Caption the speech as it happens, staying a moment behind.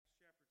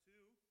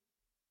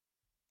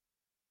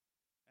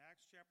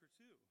Acts chapter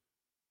 2.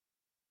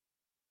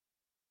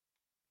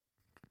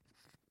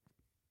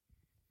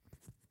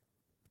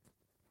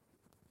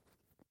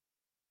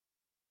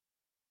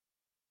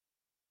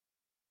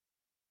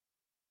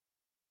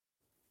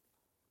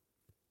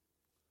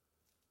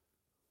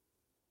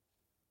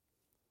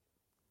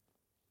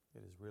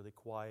 It is really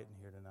quiet in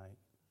here tonight.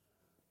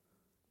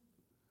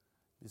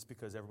 It's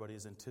because everybody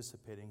is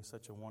anticipating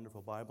such a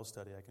wonderful Bible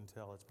study. I can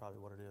tell that's probably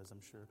what it is,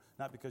 I'm sure.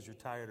 Not because you're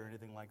tired or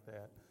anything like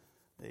that.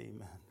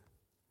 Amen.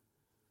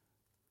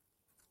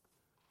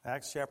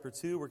 Acts chapter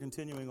 2, we're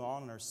continuing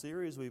on in our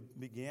series. We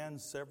began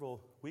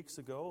several weeks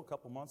ago, a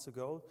couple months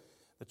ago.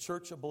 The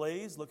Church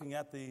Ablaze, looking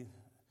at the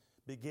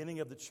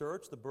beginning of the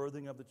church, the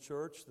birthing of the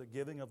church, the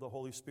giving of the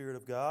Holy Spirit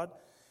of God.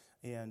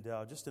 And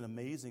just an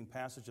amazing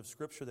passage of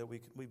Scripture that we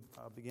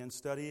began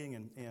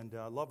studying. And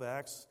I love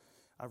Acts.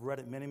 I've read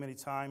it many, many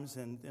times.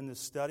 And in this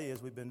study,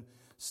 as we've been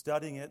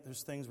studying it,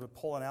 there's things we're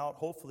pulling out.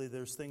 Hopefully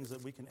there's things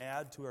that we can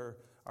add to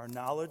our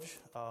knowledge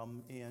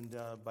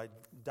by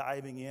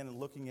diving in and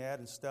looking at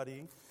and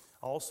studying.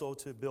 Also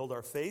to build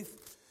our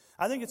faith.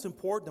 I think it's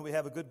important that we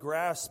have a good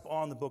grasp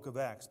on the book of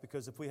Acts.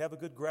 Because if we have a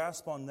good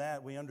grasp on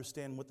that, we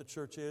understand what the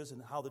church is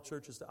and how the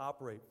church is to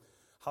operate.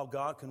 How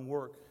God can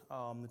work.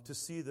 To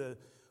see the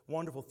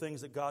wonderful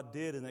things that God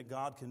did and that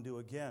God can do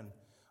again.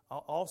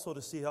 Also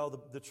to see how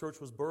the church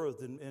was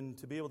birthed and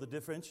to be able to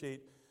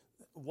differentiate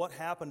what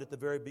happened at the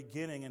very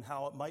beginning and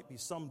how it might be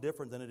some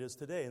different than it is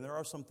today. And there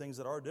are some things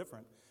that are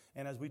different.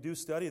 And as we do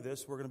study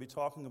this, we're going to be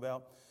talking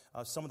about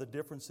some of the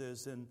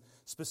differences. And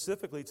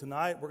specifically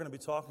tonight, we're going to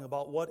be talking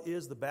about what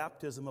is the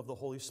baptism of the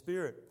Holy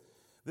Spirit.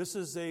 This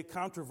is a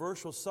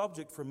controversial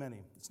subject for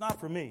many. It's not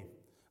for me.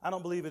 I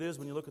don't believe it is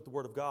when you look at the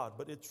Word of God.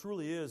 But it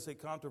truly is a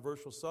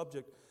controversial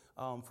subject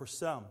for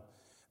some.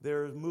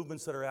 There are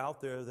movements that are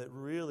out there that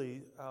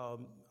really,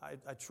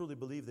 I truly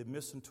believe they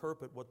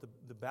misinterpret what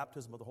the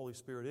baptism of the Holy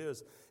Spirit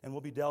is. And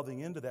we'll be delving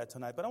into that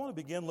tonight. But I want to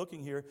begin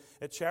looking here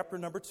at chapter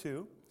number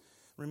 2.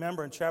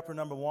 Remember, in chapter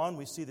number 1,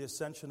 we see the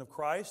ascension of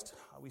Christ.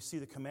 We see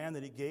the command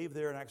that he gave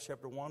there in Acts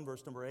chapter 1,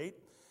 verse number 8.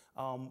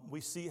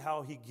 We see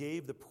how he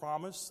gave the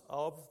promise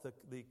of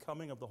the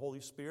coming of the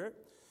Holy Spirit.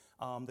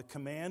 The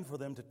command for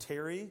them to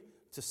tarry,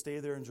 to stay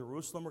there in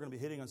Jerusalem. We're going to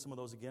be hitting on some of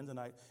those again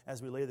tonight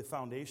as we lay the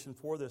foundation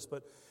for this.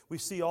 But we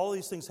see all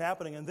these things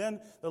happening. And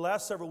then the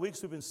last several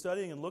weeks we've been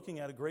studying and looking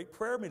at a great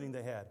prayer meeting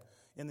they had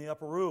in the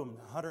upper room,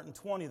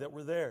 120 that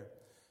were there.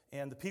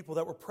 And the people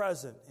that were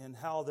present and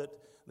how that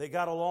they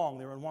got along.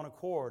 They were in one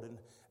accord.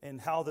 And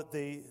how that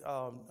they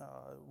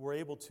were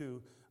able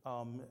to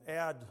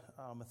add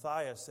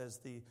Matthias as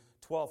the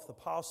 12th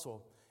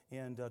apostle.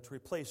 And to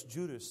replace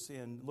Judas,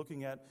 and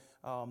looking at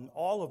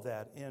all of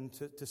that, and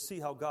to see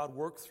how God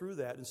worked through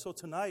that. And so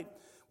tonight,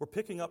 we're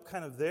picking up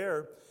kind of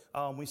there.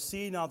 We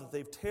see now that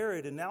they've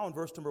tarried, and now in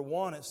verse number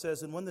 1, it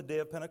says, "And when the day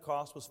of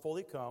Pentecost was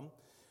fully come,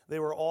 they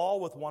were all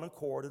with one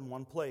accord in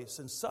one place.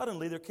 And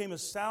suddenly there came a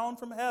sound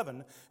from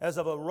heaven, as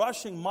of a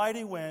rushing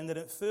mighty wind, and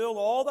it filled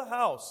all the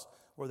house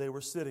where they were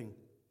sitting.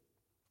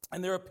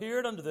 And there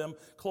appeared unto them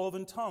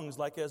cloven tongues,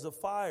 like as of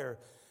fire,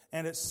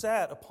 and it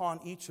sat upon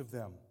each of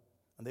them.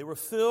 And they were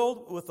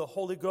filled with the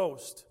Holy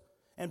Ghost,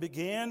 and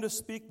began to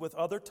speak with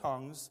other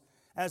tongues,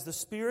 as the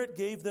Spirit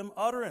gave them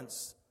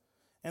utterance.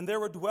 And there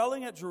were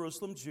dwelling at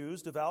Jerusalem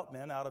Jews, devout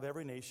men, out of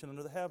every nation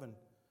under the heaven.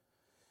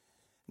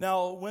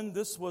 Now, when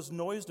this was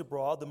noised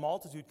abroad, the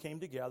multitude came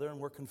together, and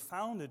were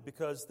confounded,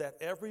 because that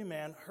every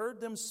man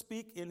heard them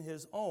speak in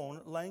his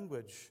own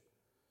language.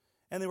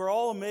 And they were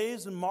all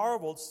amazed and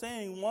marveled,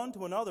 saying one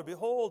to another,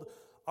 Behold,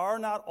 are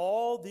not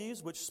all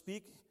these which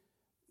speak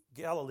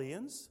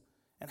Galileans?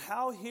 And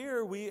how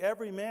hear we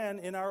every man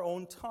in our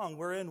own tongue,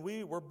 wherein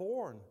we were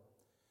born?"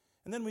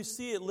 And then we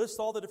see it lists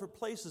all the different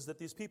places that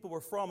these people were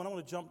from. And I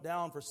want to jump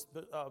down for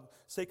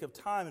sake of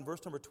time in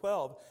verse number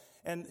 12.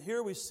 And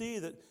here we see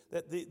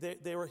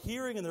that they were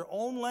hearing in their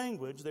own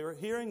language. They were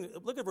hearing,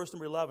 look at verse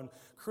number 11.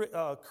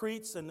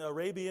 Cretes and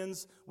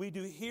Arabians, we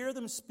do hear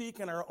them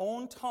speak in our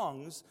own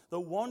tongues the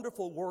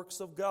wonderful works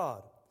of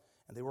God.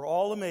 And they were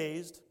all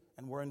amazed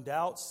and were in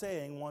doubt,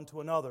 saying one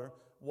to another,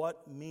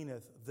 What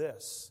meaneth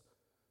this?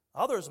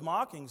 Others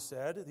mocking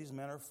said, These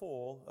men are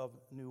full of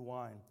new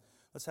wine.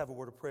 Let's have a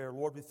word of prayer.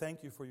 Lord, we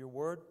thank you for your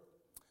word.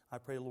 I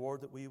pray,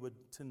 Lord, that we would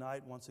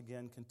tonight once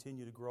again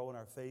continue to grow in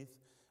our faith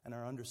and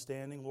our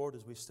understanding, Lord,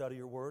 as we study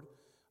your word.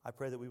 I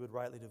pray that we would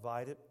rightly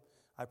divide it.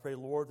 I pray,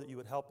 Lord, that you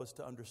would help us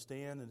to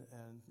understand.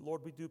 And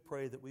Lord, we do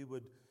pray that we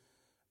would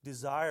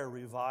desire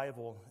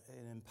revival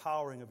and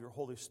empowering of your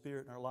Holy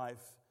Spirit in our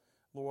life.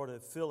 Lord, a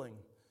filling.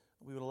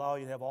 We would allow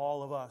you to have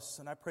all of us.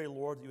 And I pray,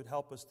 Lord, that you would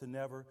help us to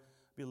never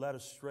be led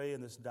astray in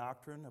this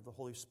doctrine of the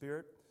Holy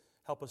Spirit.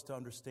 Help us to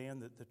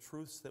understand that the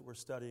truths that we're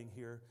studying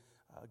here.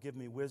 Give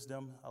me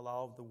wisdom.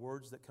 Allow the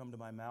words that come to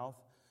my mouth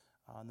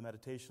and the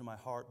meditation of my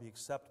heart be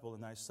acceptable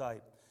in thy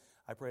sight.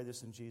 I pray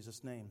this in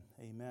Jesus' name.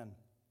 Amen.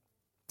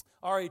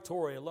 R.A.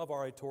 Torrey, I love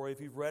R.A. Torrey. If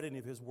you've read any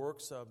of his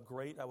works,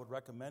 great, I would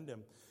recommend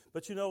him.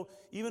 But you know,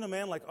 even a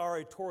man like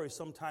R.A. Torrey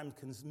sometimes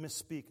can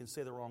misspeak and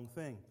say the wrong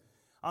thing.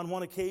 On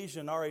one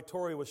occasion, R.A.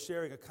 Torrey was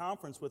sharing a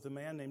conference with a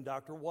man named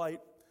Dr.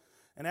 White.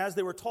 And as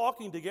they were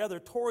talking together,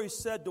 Torrey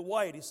said to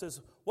White, he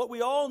says, what we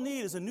all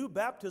need is a new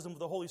baptism of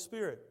the Holy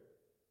Spirit.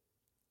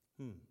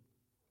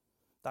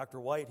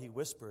 Dr. White, he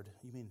whispered,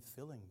 you mean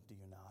filling, do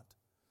you not?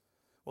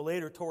 Well,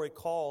 later, Torrey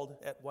called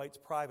at White's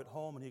private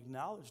home, and he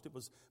acknowledged it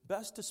was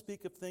best to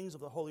speak of things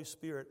of the Holy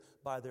Spirit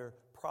by their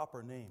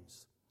proper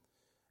names.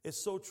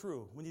 It's so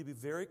true. We need to be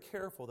very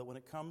careful that when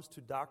it comes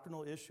to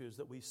doctrinal issues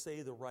that we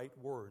say the right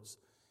words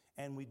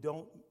and we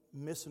don't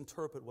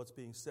misinterpret what's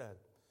being said.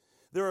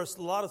 There are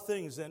a lot of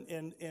things, and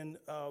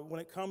when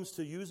it comes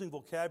to using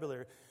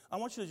vocabulary, I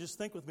want you to just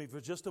think with me for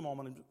just a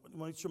moment,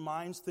 and when your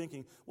mind's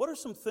thinking, what are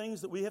some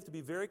things that we have to be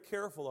very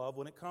careful of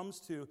when it comes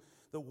to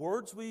the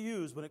words we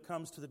use when it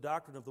comes to the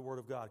doctrine of the Word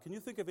of God? Can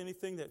you think of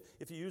anything that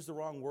if you use the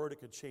wrong word,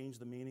 it could change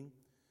the meaning?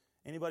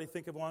 Anybody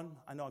think of one?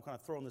 I know I'm kind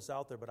of throwing this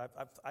out there, but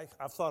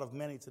I've thought of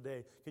many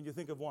today. Can you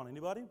think of one?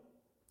 Anybody?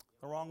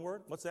 The wrong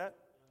word? What's that?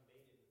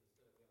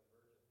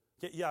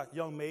 Yeah,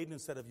 young maiden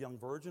instead of young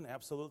virgin.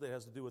 Absolutely. It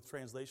has to do with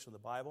translation of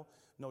the Bible.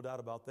 No doubt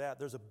about that.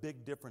 There's a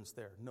big difference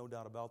there. No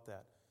doubt about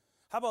that.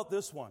 How about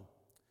this one?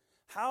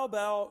 How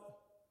about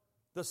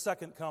the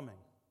second coming?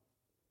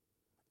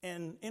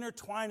 And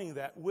intertwining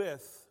that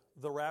with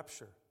the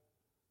rapture.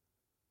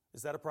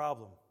 Is that a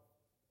problem?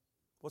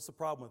 What's the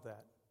problem with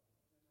that?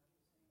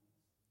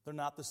 They're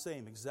not the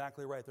same.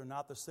 Exactly right. They're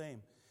not the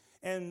same.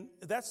 And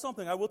that's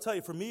something I will tell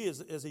you, for me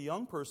as a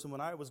young person,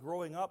 when I was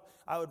growing up,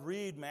 I would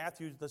read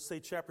Matthew, let's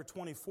say chapter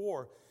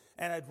 24,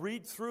 and I'd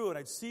read through and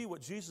I'd see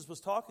what Jesus was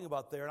talking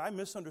about there, and I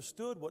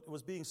misunderstood what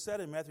was being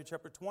said in Matthew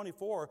chapter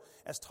 24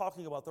 as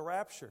talking about the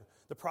rapture.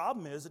 The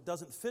problem is it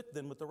doesn't fit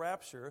then with the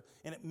rapture,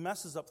 and it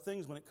messes up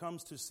things when it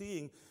comes to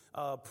seeing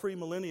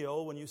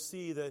premillennial, when you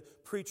see the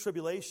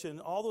pre-tribulation,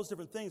 all those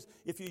different things.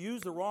 If you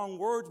use the wrong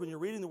words when you're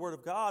reading the Word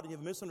of God and you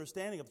have a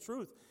misunderstanding of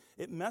truth,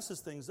 it messes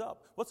things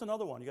up. What's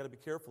another one you got to be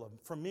careful of?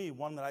 For me,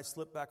 one that I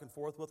slip back and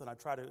forth with and I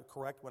try to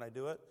correct when I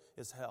do it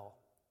is hell.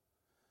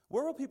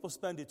 Where will people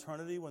spend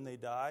eternity when they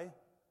die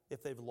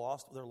if they're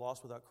lost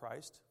without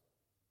Christ?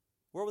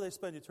 Where will they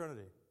spend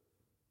eternity?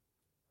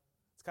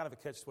 It's kind of a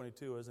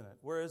catch-22, isn't it?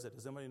 Where is it?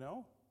 Does anybody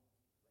know?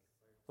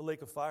 The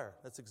lake of fire.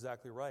 That's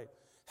exactly right.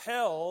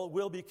 Hell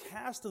will be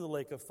cast in the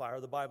lake of fire,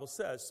 the Bible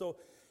says. So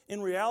in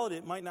reality,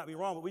 it might not be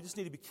wrong, but we just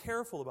need to be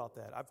careful about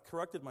that. I've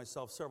corrected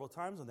myself several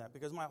times on that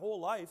because my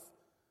whole life,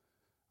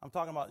 I'm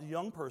talking about a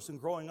young person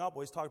growing up,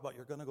 always talking about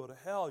you're going to go to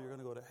hell, you're going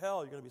to go to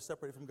hell, you're going to be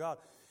separated from God.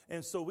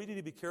 And so we need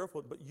to be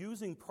careful, but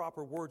using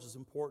proper words is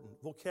important.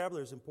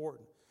 Vocabulary is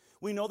important.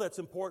 We know that's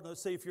important.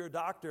 Let's say if you're a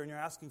doctor and you're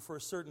asking for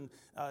a certain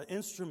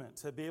instrument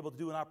to be able to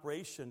do an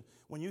operation,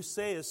 when you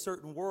say a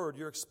certain word,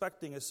 you're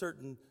expecting a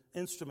certain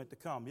instrument to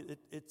come.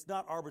 It's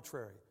not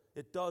arbitrary.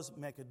 It does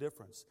make a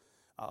difference.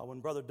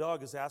 When Brother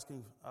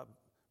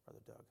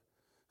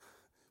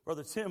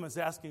Tim is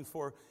asking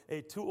for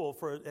a tool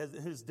for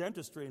his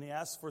dentistry, and he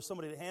asks for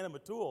somebody to hand him a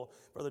tool.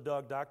 Brother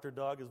Doug, Dr.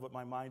 Doug is what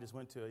my mind just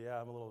went to.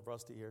 Yeah, I'm a little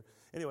rusty here.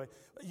 Anyway,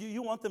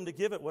 you want them to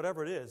give it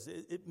whatever it is.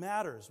 It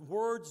matters.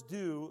 Words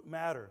do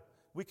matter.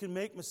 We can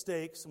make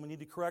mistakes, and we need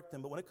to correct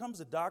them. But when it comes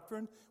to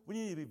doctrine, we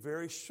need to be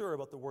very sure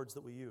about the words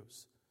that we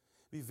use.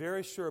 Be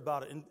very sure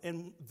about it.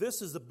 And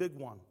this is the big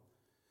one.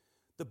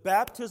 The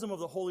baptism of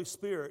the Holy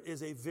Spirit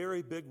is a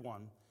very big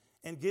one,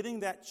 and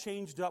getting that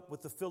changed up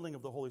with the filling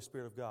of the Holy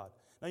Spirit of God.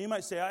 Now, you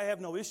might say, I have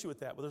no issue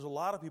with that, but there's a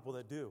lot of people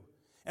that do.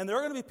 And there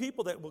are going to be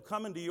people that will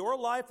come into your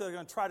life that are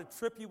going to try to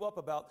trip you up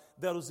about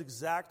that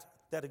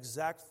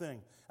exact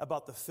thing,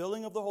 about the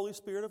filling of the Holy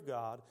Spirit of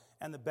God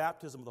and the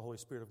baptism of the Holy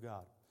Spirit of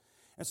God.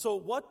 And so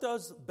what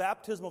does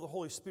baptism of the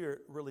Holy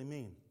Spirit really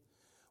mean?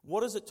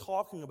 What is it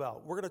talking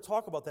about? We're going to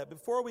talk about that.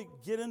 Before we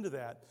get into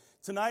that,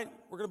 tonight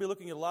we're going to be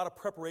looking at a lot of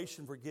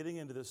preparation for getting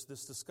into this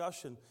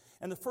discussion.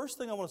 And the first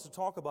thing I want us to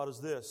talk about is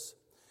this.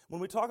 When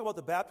we talk about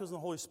the baptism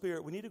of the Holy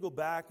Spirit, we need to go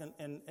back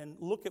and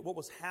look at what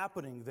was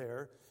happening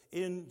there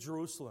in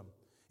Jerusalem.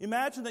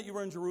 Imagine that you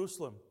were in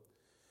Jerusalem.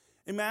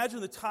 Imagine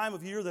the time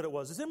of year that it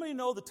was. Does anybody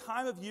know the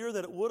time of year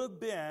that it would have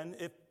been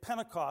if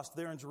Pentecost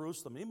there in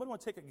Jerusalem? Anybody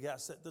want to take a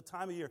guess at the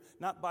time of year?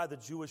 Not by the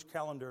Jewish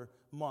calendar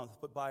month,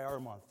 but by our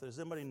month. Does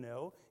anybody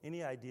know?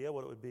 Any idea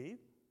what it would be?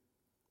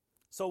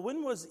 So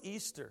when was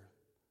Easter?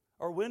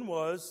 Or when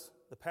was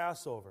the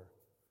Passover?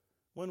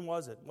 When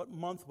was it? What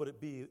month would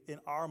it be in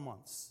our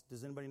months?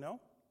 Does anybody know?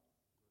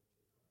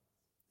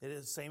 It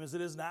is the same as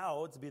it is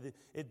now.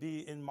 It'd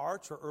be in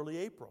March or early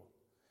April.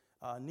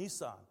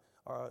 Nisan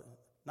or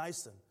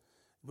Nisan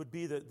would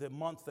be the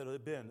month that it would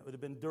have been. It would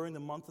have been during the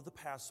month of the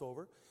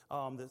Passover,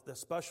 the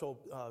special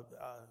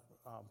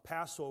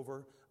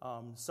Passover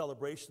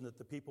celebration that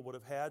the people would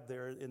have had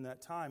there in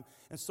that time.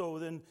 And so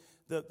then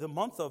the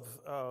month of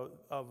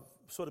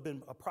sort of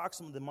been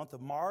approximately the month of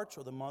March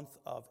or the month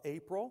of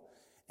April.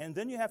 And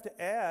then you have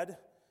to add,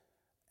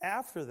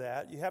 after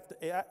that, you have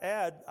to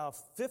add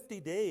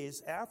 50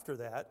 days after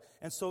that.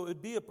 And so it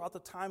would be about the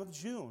time of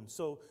June.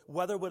 So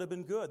weather would have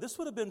been good. This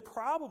would have been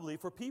probably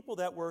for people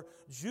that were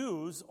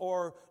Jews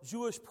or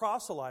Jewish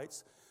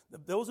proselytes.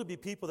 Those would be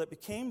people that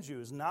became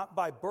Jews, not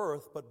by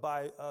birth, but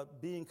by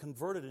being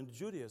converted into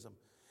Judaism.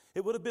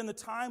 It would have been the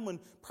time when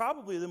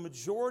probably the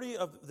majority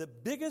of the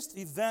biggest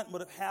event would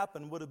have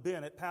happened would have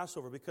been at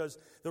Passover, because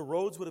the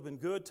roads would have been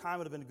good, time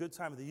would have been a good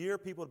time of the year,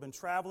 people would have been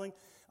traveling.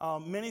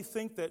 Many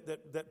think that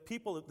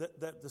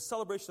the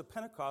celebration of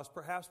Pentecost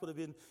perhaps would have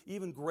been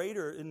even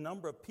greater in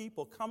number of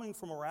people coming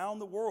from around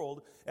the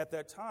world at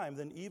that time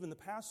than even the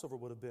Passover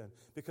would have been,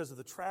 because of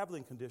the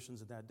traveling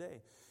conditions in that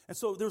day. And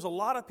so there's a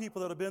lot of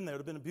people that have been there. It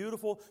would have been a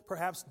beautiful,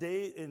 perhaps,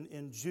 day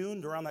in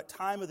June, around that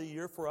time of the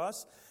year for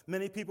us.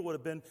 Many people would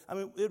have been, it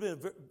would have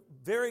been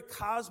very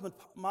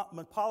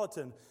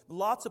cosmopolitan,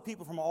 lots of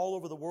people from all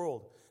over the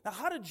world. Now,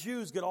 how did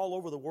Jews get all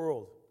over the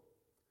world?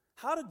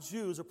 How did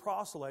Jews or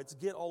proselytes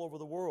get all over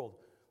the world?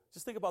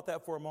 Just think about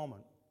that for a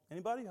moment.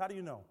 Anybody? How do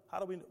you know?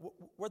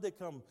 Where'd they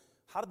come?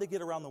 How did they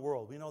get around the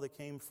world? We know they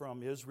came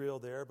from Israel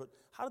there, but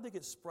how did they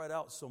get spread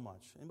out so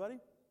much? Anybody?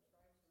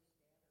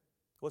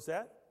 What's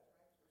that?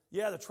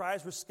 Yeah, the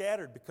tribes were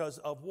scattered because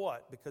of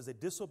what? Because they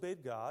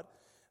disobeyed God.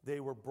 They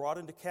were brought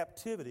into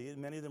captivity, and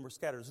many of them were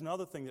scattered. There's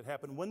another thing that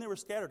happened. When they were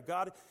scattered,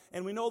 God,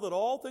 and we know that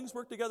all things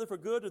work together for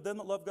good to them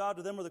that love God,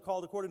 to them are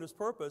called according to His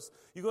purpose.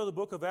 You go to the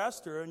book of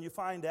Esther, and you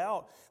find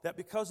out that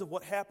because of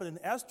what happened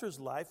in Esther's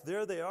life,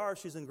 there they are.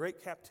 She's in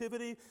great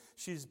captivity.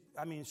 She's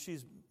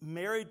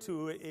married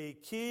to a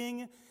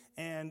king,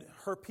 and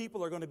her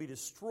people are going to be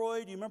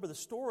destroyed. You remember the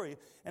story,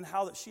 and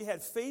how that she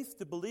had faith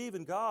to believe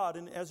in God,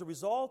 and as a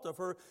result of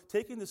her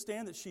taking the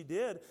stand that she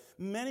did,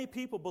 many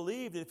people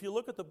believed. If you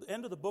look at the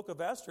end of the book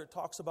of Esther, it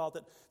talks about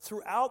that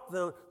throughout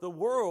the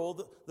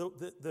world,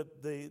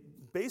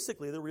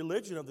 basically the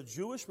religion of the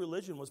Jewish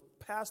religion was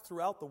passed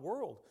throughout the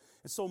world.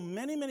 And so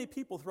many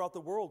people throughout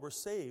the world were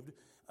saved.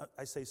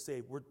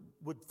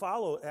 Would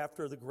follow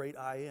after the great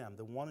I Am,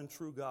 the one and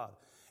true God.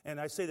 And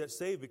I say that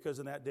saved because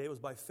in that day it was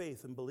by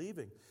faith and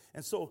believing.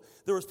 And so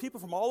there was people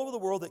from all over the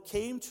world that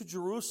came to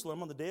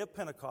Jerusalem on the day of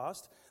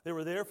Pentecost. They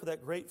were there for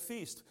that great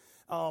feast.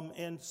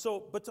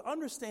 But to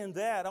understand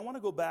that, I want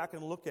to go back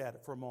and look at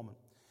it for a moment.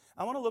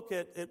 I want to look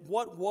at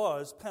what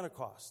was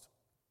Pentecost.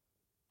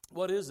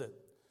 What is it?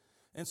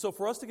 And so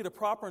for us to get a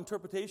proper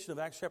interpretation of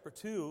Acts chapter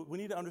 2, we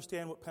need to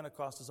understand what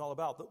Pentecost is all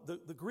about.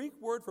 The Greek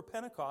word for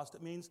Pentecost,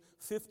 it means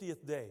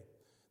 50th day.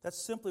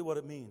 That's simply what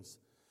it means.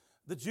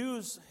 The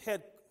Jews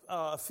had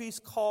a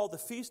feast called the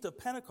Feast of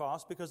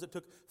Pentecost because it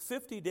took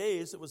 50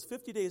 days. It was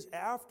 50 days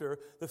after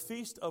the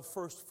Feast of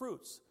First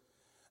Fruits.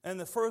 And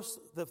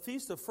the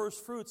Feast of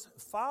First Fruits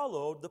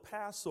followed the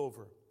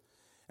Passover.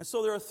 And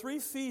so there are 3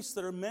 feasts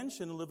that are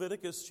mentioned in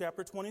Leviticus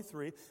chapter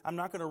 23. I'm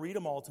not going to read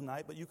them all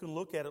tonight, but you can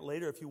look at it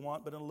later if you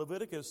want. But in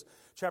Leviticus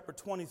chapter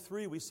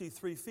 23, we see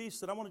 3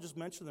 feasts, and I want to just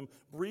mention them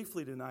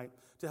briefly tonight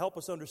to help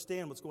us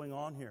understand what's going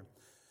on here.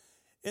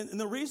 And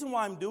the reason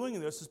why I'm doing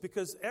this is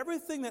because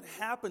everything that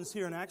happens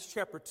here in Acts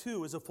chapter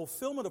 2 is a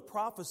fulfillment of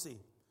prophecy.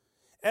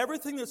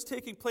 Everything that's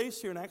taking place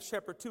here in Acts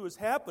chapter 2 is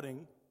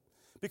happening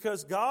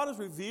because God is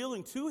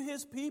revealing to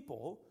His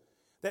people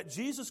that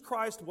Jesus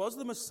Christ was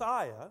the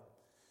Messiah,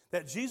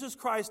 that Jesus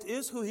Christ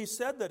is who He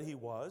said that He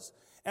was,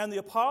 and the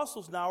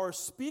apostles now are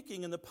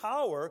speaking in the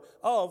power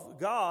of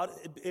God,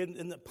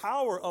 in the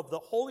power of the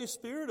Holy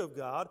Spirit of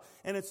God,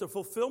 and it's a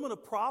fulfillment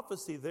of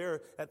prophecy there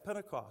at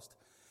Pentecost.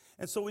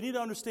 And so we need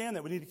to understand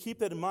that. We need to keep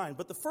that in mind.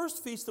 But the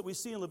first feast that we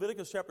see in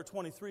Leviticus chapter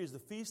 23 is the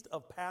Feast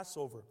of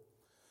Passover.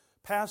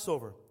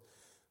 Passover.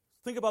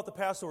 Think about the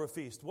Passover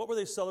feast. What were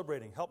they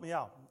celebrating? Help me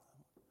out.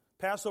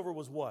 Passover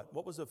was what?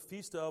 What was a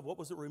feast of? What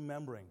was it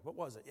remembering? What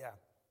was it? Yeah.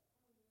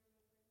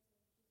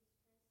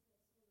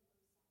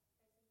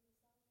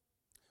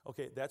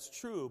 Okay, that's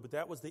true, but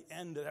that was the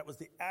end. That was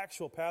the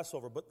actual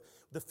Passover. But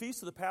the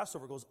Feast of the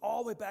Passover goes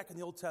all the way back in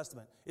the Old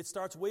Testament. It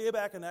starts way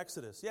back in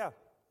Exodus. Yeah.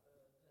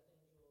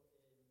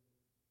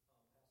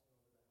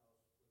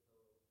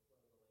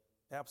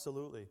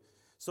 Absolutely.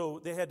 So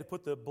they had to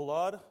put the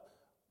blood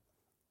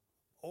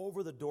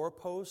over the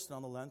doorpost and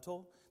on the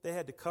lintel. They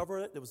had to cover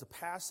it. There was a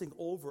passing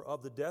over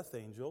of the death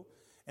angel.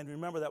 And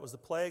remember, that was the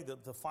plague,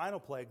 the final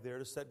plague there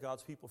to set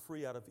God's people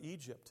free out of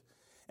Egypt.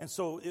 And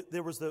so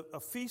there was a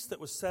feast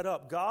that was set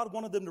up. God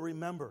wanted them to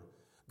remember.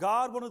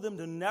 God wanted them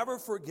to never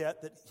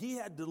forget that He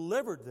had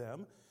delivered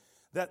them,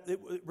 that it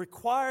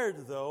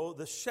required, though,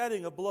 the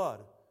shedding of blood.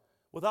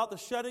 Without the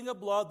shedding of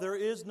blood, there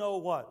is no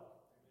what?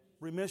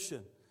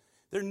 Remission.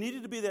 There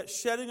needed to be that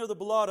shedding of the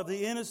blood of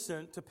the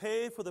innocent to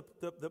pay for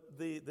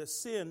the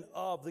sin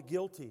of the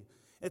guilty.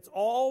 It's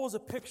all was a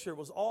picture,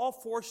 was all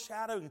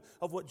foreshadowing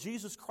of what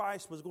Jesus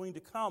Christ was going to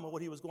come and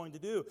what He was going to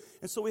do.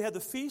 And so we had the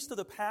Feast of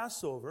the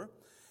Passover.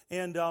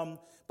 And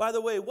by the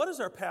way, what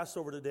is our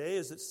Passover today?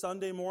 Is it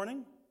Sunday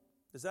morning?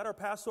 Is that our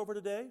Passover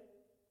today?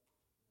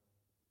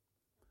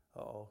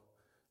 Uh-oh.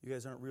 You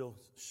guys aren't real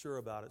sure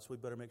about it, so we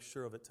better make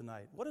sure of it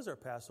tonight. What is our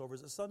Passover?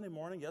 Is it Sunday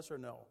morning? Yes or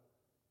no?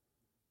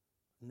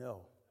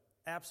 No.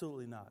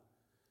 Absolutely not.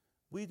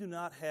 We do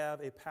not have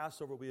a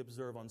Passover we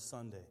observe on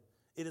Sunday.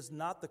 It is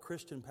not the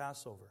Christian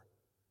Passover.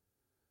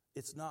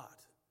 It's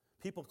not.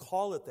 People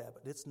call it that,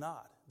 but it's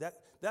not.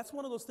 That's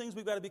one of those things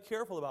we've got to be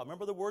careful about.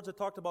 Remember the words I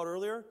talked about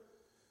earlier?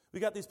 We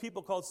got these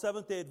people called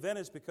Seventh-day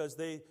Adventists because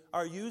they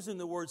are using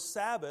the word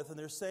Sabbath, and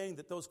they're saying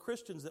that those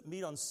Christians that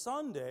meet on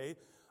Sunday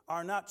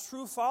are not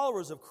true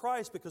followers of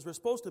Christ because we're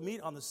supposed to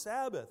meet on the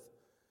Sabbath.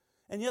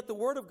 And yet the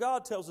Word of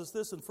God tells us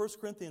this in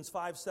 1 Corinthians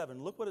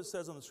 5:7. Look what it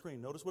says on the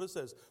screen. Notice what it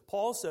says.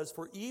 Paul says,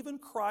 "For even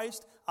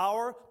Christ,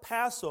 our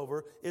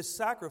Passover, is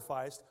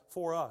sacrificed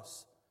for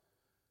us."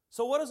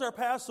 So what is our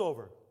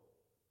Passover?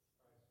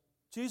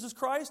 Jesus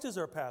Christ is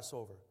our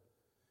Passover.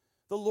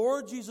 The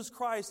Lord Jesus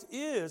Christ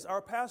is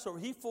our Passover.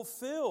 He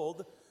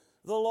fulfilled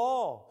the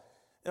law.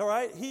 All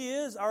right? He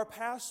is our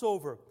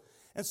Passover.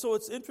 And so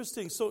it's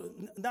interesting. So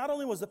not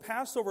only was the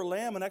Passover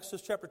lamb in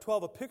Exodus chapter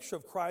 12 a picture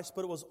of Christ,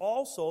 but it was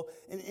also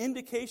an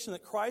indication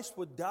that Christ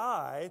would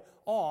die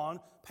on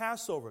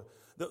Passover.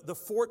 The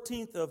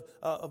 14th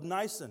of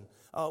Nisan,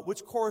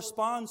 which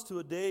corresponds to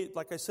a day,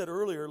 like I said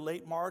earlier,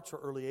 late March or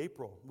early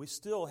April. We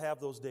still have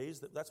those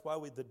days. That's why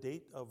the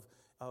date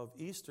of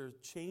Easter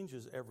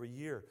changes every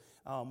year.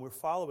 We're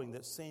following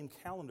that same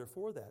calendar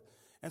for that.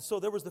 And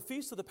so there was the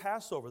Feast of the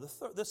Passover.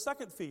 The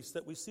second feast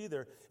that we see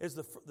there is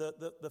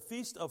the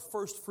Feast of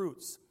First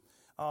Fruits.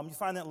 You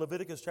find that in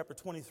Leviticus chapter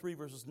 23,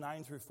 verses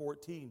 9 through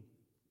 14.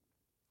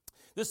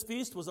 This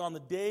feast was on the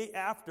day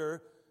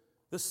after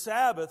the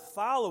Sabbath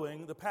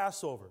following the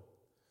Passover.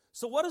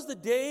 So what is the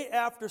day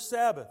after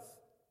Sabbath?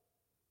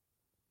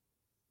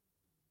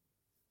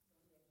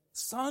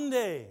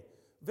 Sunday.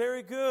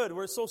 Very good.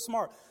 We're so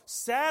smart.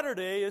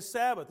 Saturday is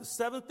Sabbath, the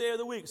seventh day of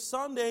the week.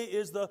 Sunday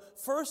is the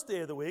first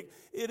day of the week.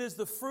 It is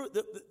the fruit,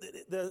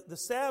 the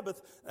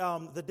Sabbath,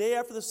 the day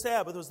after the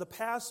Sabbath was the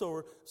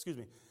Passover.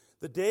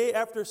 The day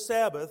after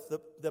Sabbath,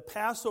 the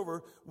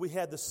Passover, we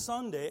had the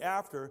Sunday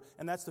after,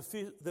 and that's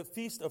the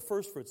Feast of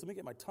First Fruits. Let me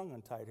get my tongue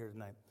untied here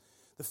tonight.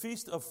 The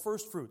Feast of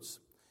First Fruits.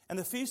 And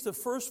the Feast of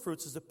First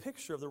Fruits is a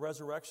picture of the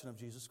resurrection of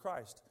Jesus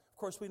Christ. Of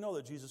course, we know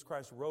that Jesus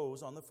Christ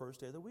rose on the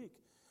first day of the week.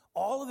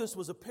 All of this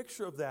was a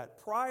picture of that.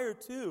 Prior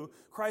to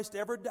Christ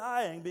ever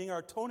dying, being our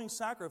atoning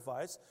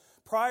sacrifice,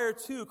 prior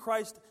to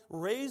Christ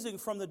raising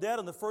from the dead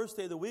on the first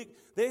day of the week,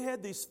 they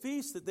had these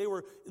feasts that they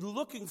were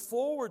looking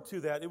forward to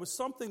that. It was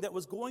something that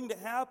was going to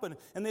happen,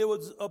 and they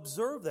would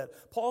observe that.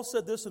 Paul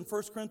said this in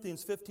 1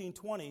 Corinthians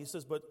 15:20. He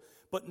says,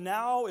 But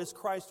now is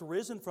Christ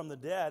risen from the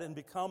dead and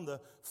become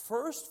the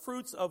first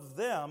fruits of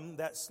them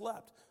that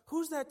slept.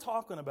 Who's that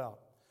talking about?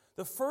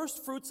 The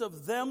first fruits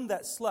of them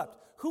that slept.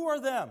 Who are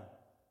them?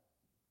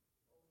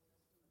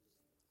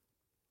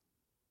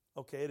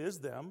 Okay, it is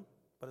them,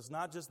 but it's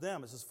not just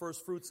them. It's his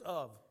first fruits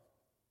of.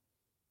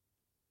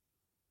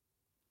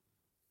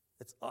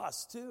 It's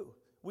us too.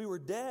 We were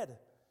dead.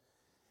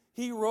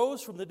 He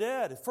rose from the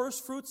dead.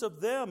 First fruits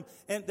of them,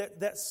 and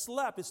that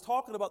slept is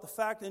talking about the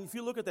fact, and if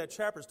you look at that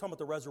chapter, it's talking about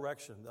the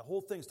resurrection. The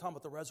whole thing is talking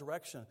about the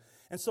resurrection.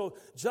 And so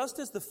just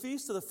as the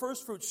feast of the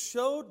first fruits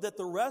showed that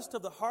the rest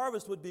of the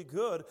harvest would be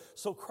good,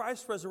 so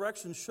Christ's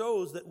resurrection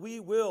shows that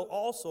we will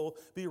also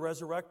be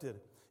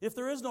resurrected. If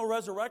there is no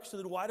resurrection,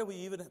 then why do we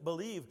even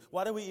believe?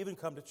 Why do we even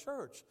come to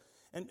church?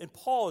 And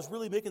Paul is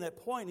really making that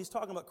point. He's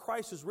talking about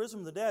Christ who's risen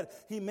from the dead.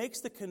 He makes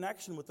the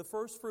connection with the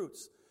first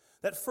fruits.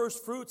 That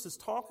first fruits is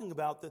talking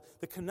about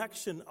the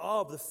connection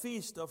of the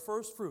feast of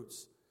first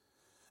fruits.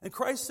 And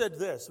Christ said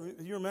this.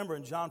 You remember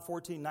in John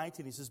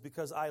 14:19, he says,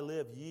 "Because I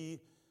live, ye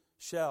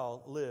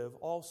shall live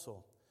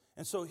also."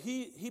 And so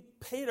he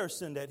paid our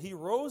sin debt. He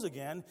rose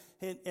again,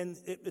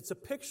 and it's a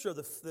picture of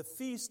the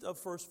feast of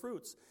first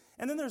fruits.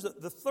 And then there's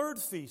the third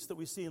feast that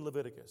we see in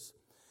Leviticus.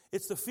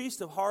 It's the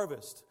Feast of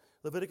Harvest.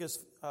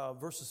 Leviticus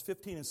verses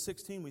 15 and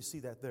 16, we see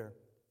that there.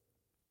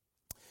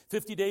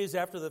 50 days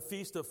after the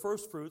Feast of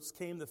First Fruits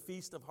came the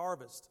Feast of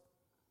Harvest.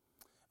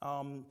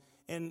 And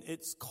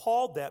it's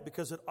called that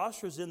because it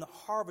ushers in the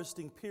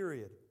harvesting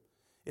period.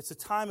 It's a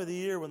time of the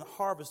year when the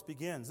harvest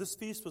begins. This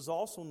feast was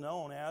also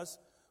known as,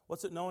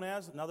 what's it known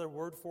as? Another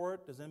word for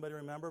it? Does anybody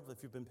remember?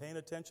 If you've been paying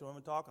attention, what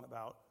I'm talking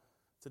about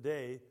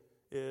today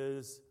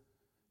is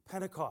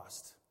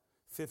Pentecost,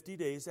 50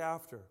 days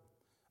after.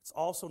 It's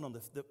also known,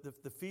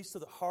 the Feast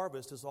of the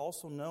Harvest is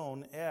also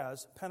known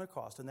as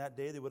Pentecost. And that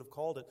day they would have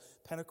called it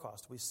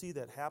Pentecost. We see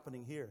that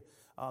happening here.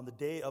 The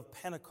day of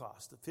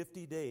Pentecost,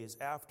 50 days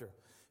after.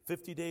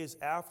 50 days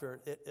after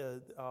it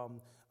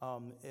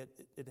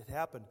had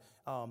happened.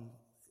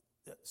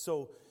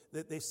 So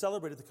they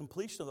celebrated the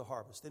completion of the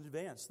harvest in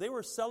advance. They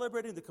were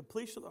celebrating the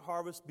completion of the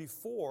harvest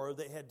before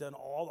they had done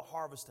all the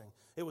harvesting.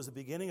 It was the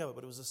beginning of it,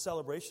 but it was a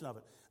celebration of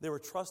it. They were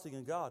trusting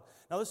in God.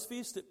 Now this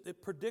feast,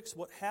 it predicts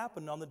what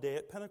happened on the day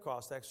at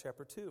Pentecost, Acts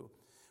chapter 2.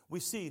 We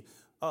see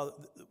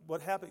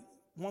what happened.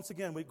 Once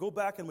again, we go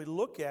back and we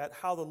look at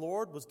how the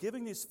Lord was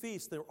giving these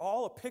feasts. They were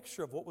all a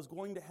picture of what was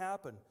going to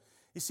happen.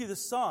 You see, the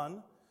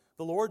Son,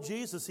 the Lord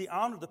Jesus, he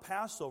honored the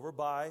Passover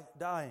by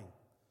dying.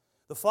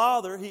 The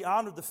Father, he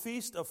honored the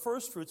Feast of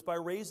First Fruits by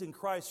raising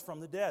Christ from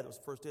the dead. It was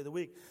the first day of the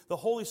week. The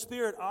Holy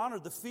Spirit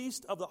honored the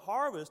Feast of the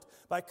Harvest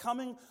by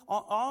coming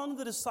on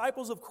the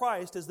disciples of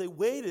Christ as they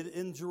waited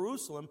in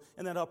Jerusalem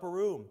in that upper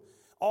room.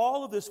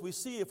 All of this we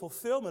see a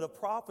fulfillment of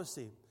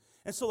prophecy.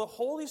 And so the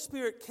Holy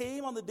Spirit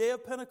came on the day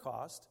of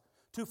Pentecost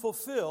to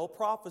fulfill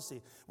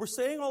prophecy. We're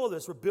saying all of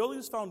this. We're building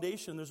this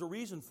foundation. There's a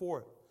reason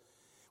for it.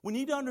 We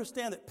need to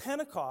understand that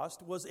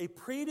Pentecost was a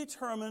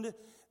predetermined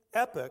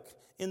epoch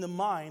in the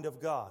mind of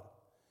God.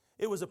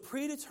 It was a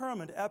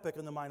predetermined epoch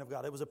in the mind of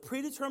God. It was a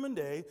predetermined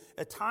day,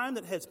 a time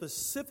that had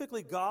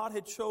specifically God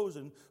had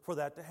chosen for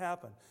that to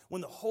happen,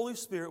 when the Holy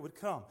Spirit would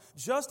come.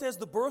 Just as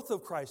the birth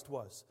of Christ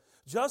was,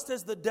 just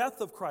as the death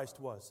of Christ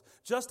was,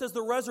 just as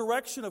the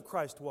resurrection of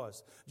Christ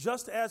was,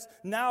 just as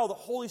now the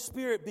Holy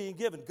Spirit being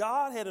given.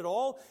 God had it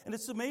all, and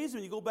it's amazing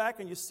when you go back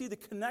and you see the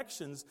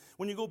connections,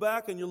 when you go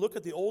back and you look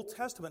at the Old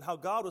Testament, how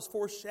God was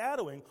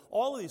foreshadowing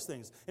all of these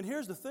things. And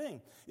here's the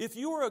thing. If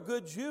you were a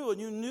good Jew and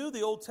you knew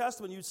the Old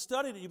Testament, you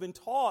studied it, you've been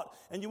taught,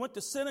 and you went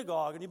to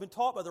synagogue and you've been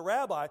taught by the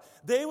rabbi,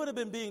 they would have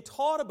been being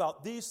taught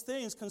about these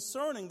things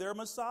concerning their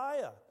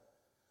Messiah.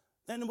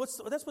 And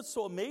that's what's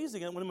so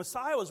amazing. And when the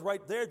Messiah was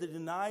right there, they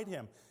denied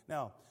him.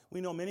 Now,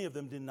 we know many of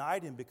them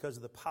denied him because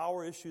of the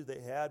power issue they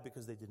had,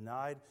 because they did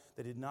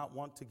not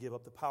want to give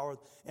up the power.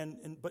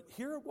 But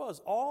here it was,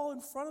 all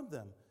in front of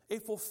them, a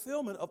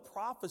fulfillment of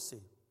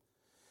prophecy.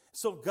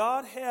 So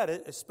God had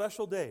it, a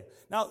special day.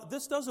 Now,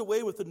 this does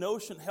away with the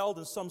notion held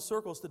in some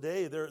circles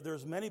today.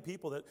 There's many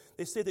people that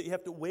they say that you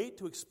have to wait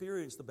to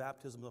experience the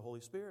baptism of the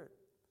Holy Spirit.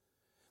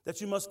 That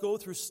you must go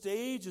through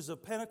stages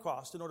of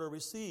Pentecost in order to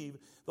receive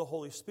the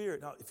Holy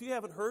Spirit. Now, if you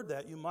haven't heard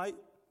that,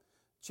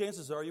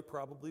 chances are you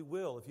probably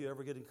will. If you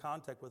ever get in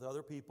contact with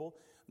other people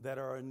that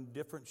are in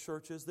different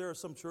churches, there are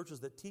some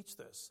churches that teach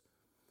this.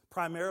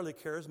 Primarily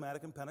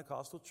charismatic and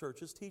Pentecostal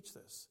churches teach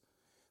this.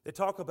 They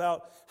talk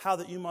about how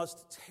that you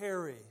must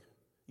tarry,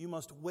 you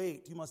must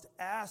wait, you must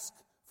ask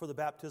for the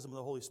baptism of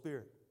the Holy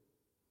Spirit.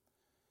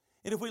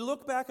 And if we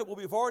look back at what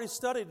we've already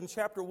studied in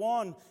chapter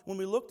 1, when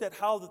we looked at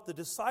how that the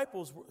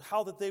disciples,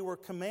 how that they were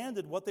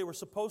commanded, what they were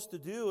supposed to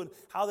do, and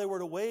how they were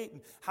to wait, and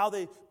how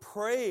they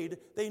prayed,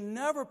 they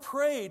never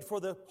prayed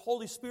for the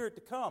Holy Spirit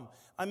to come.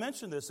 I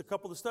mentioned this a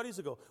couple of studies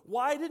ago.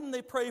 Why didn't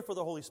they pray for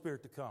the Holy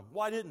Spirit to come?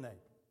 Why didn't they?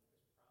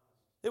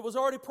 It was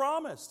already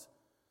promised.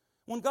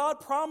 When God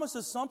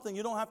promises something,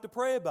 you don't have to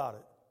pray about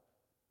it.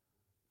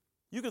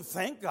 You can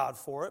thank God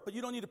for it, but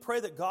you don't need to pray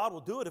that God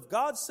will do it. If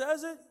God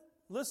says it,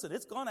 listen,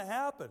 it's going to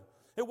happen.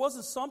 It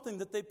wasn't something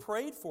that they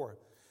prayed for.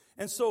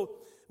 And so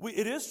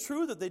it is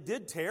true that they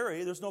did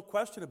tarry. There's no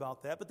question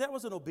about that. But that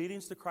was in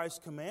obedience to Christ's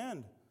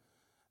command.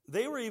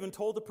 They were even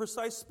told the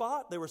precise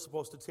spot they were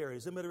supposed to tarry.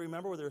 Does anybody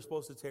remember where they were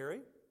supposed to tarry?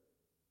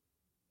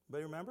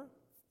 Anybody remember?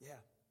 Yeah.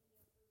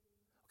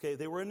 Okay,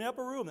 they were in the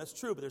upper room. That's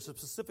true, but there's a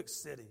specific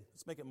city.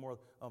 Let's make it more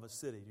of a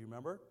city. Do you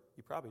remember?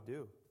 You probably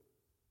do.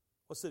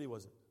 What city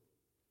was it?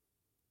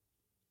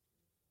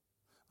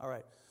 All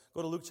right.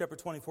 Go to Luke chapter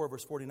 24,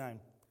 verse 49.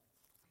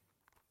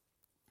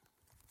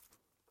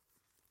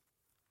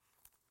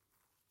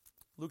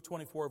 Luke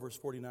 24, verse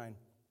 49.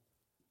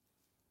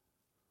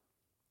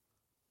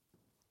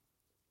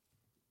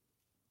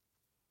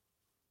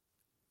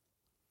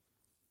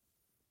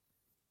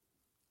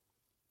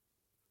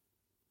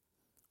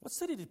 What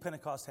city did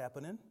Pentecost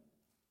happen in?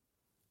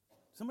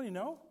 Somebody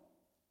know?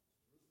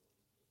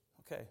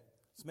 Okay,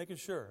 just making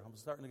sure. I'm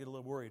starting to get a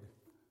little worried.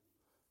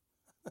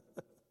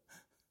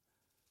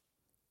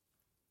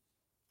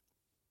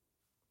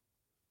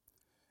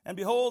 And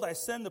behold, I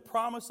send the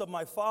promise of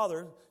my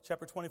Father,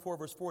 chapter 24,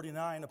 verse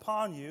 49,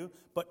 upon you,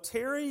 but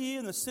tarry ye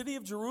in the city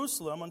of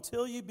Jerusalem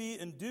until ye be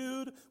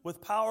endued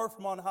with power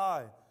from on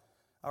high.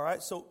 All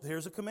right, so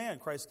here's a command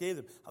Christ gave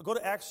them. I'll go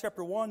to Acts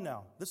chapter 1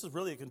 now. This is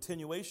really a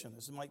continuation.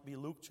 This might be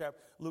Luke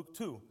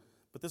 2,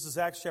 but this is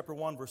Acts chapter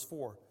 1, verse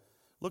 4.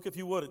 Look, if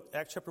you would, at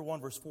Acts chapter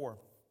 1, verse 4.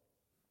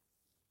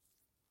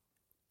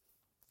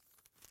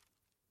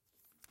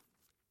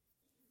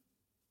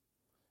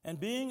 And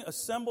being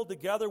assembled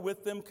together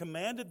with them,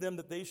 commanded them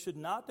that they should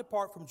not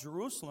depart from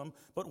Jerusalem,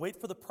 but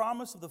wait for the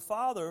promise of the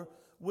Father,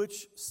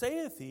 which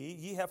saith he,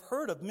 ye have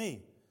heard of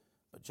me.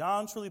 But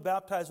John truly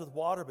baptized with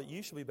water, but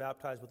ye shall be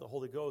baptized with the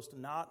Holy Ghost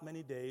not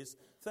many days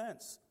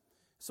thence.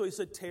 So he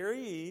said, tarry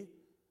ye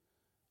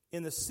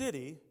in the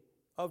city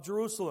of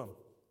Jerusalem.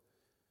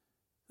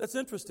 That's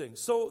interesting.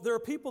 So there are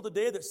people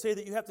today that say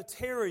that you have to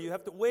tarry, you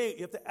have to wait,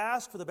 you have to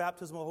ask for the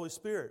baptism of the Holy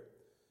Spirit.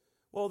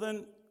 Well,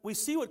 then we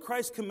see what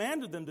Christ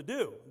commanded them to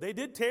do. They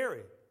did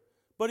tarry.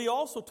 But he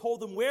also told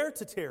them where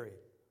to tarry.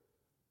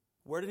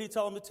 Where did he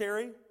tell them to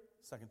tarry?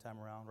 Second time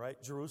around,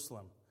 right?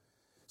 Jerusalem.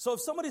 So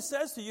if somebody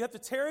says to you, you have to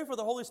tarry for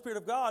the Holy Spirit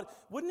of God,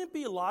 wouldn't it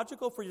be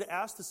logical for you to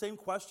ask the same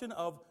question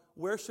of,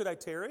 where should I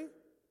tarry?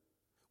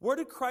 Where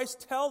did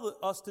Christ tell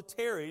us to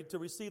tarry to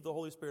receive the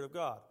Holy Spirit of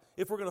God?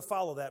 If we're going to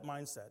follow that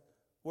mindset,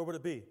 where would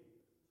it be?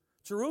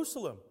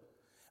 Jerusalem.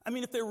 I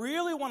mean, if they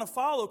really want to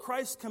follow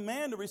Christ's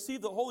command to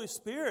receive the Holy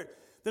Spirit,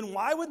 then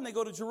why wouldn't they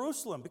go to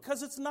Jerusalem?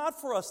 Because it's not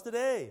for us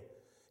today.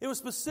 It was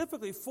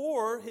specifically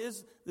for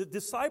the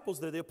disciples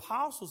there, the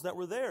apostles that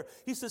were there.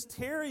 He says,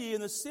 tarry ye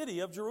in the city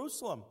of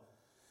Jerusalem.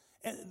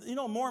 And,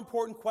 a more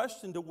important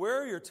question to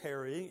where you're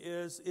tarrying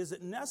is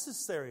it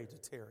necessary to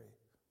tarry?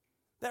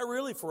 That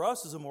really, for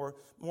us, is a more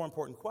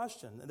important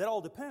question. And that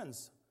all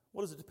depends.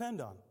 What does it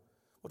depend on?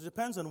 Well, it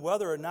depends on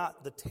whether or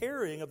not the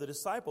tarrying of the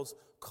disciples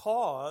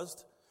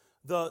caused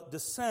the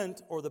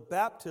descent or the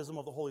baptism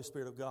of the Holy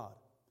Spirit of God.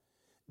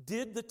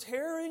 Did the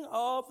tarrying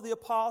of the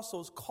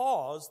apostles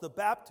cause the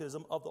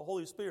baptism of the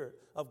Holy Spirit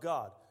of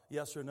God?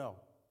 Yes or no?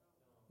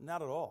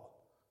 Not at all.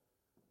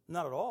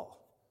 Not at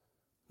all.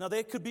 Now,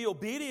 they could be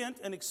obedient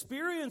and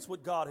experience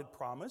what God had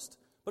promised,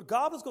 but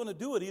God was going to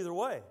do it either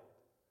way.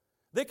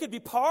 They could be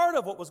part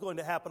of what was going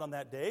to happen on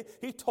that day.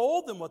 He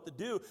told them what to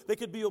do. They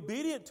could be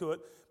obedient to it,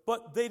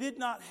 but they did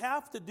not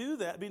have to do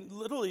that. I mean,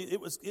 literally,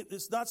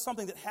 it's not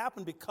something that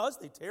happened because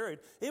they tarried.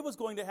 It was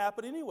going to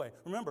happen anyway.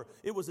 Remember,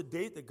 it was a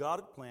date that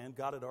God had planned.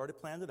 God had already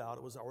planned it out.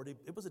 It was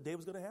a day it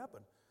was going to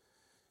happen.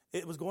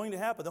 It was going to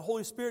happen. The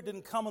Holy Spirit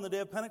didn't come on the day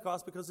of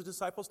Pentecost because the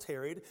disciples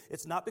tarried.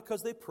 It's not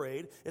because they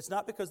prayed. It's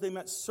not because they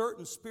met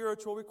certain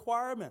spiritual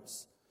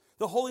requirements.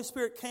 The Holy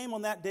Spirit came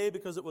on that day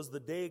because it was the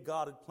day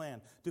God had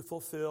planned to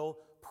fulfill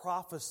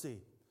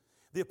prophecy.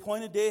 The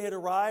appointed day had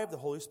arrived. The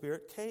Holy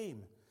Spirit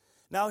came.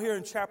 Now here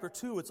in chapter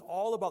 2, it's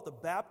all about the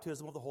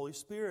baptism of the Holy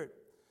Spirit.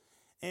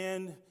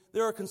 And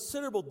there are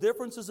considerable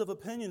differences of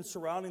opinion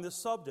surrounding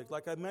this subject,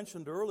 like I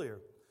mentioned earlier.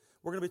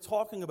 We're going to be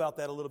talking about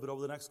that a little bit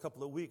over the next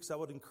couple of weeks. I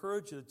would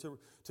encourage you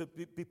to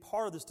be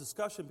part of this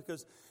discussion,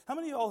 because how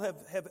many of y'all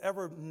have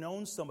ever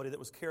known somebody that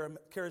was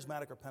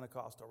charismatic or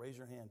Pentecostal? Raise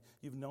your hand.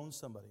 You've known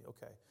somebody.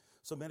 Okay.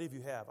 So many of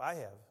you have. I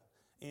have.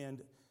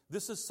 And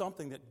this is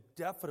something that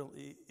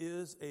definitely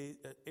is an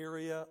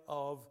area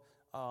of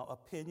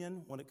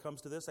opinion when it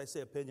comes to this. I say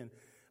opinion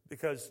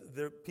because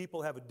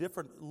people have a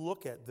different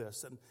look at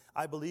this, and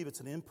I believe it's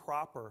an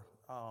improper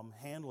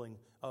handling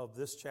of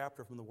this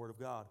chapter from the Word of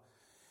God.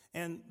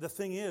 And the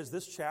thing is,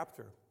 this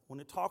chapter, when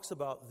it talks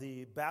about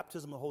the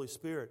baptism of the Holy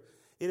Spirit,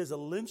 it is a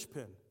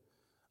linchpin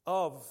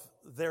of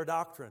their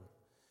doctrine.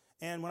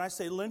 And when I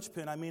say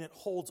linchpin, I mean it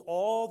holds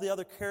all the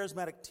other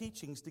charismatic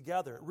teachings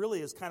together. It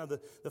really is kind of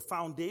the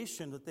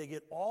foundation that they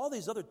get all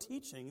these other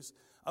teachings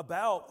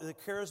about the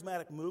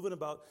charismatic movement,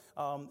 about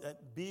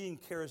being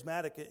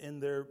charismatic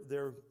in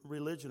their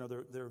religion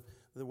or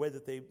the way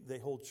that they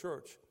hold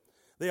church.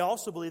 They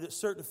also believe that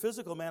certain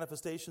physical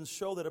manifestations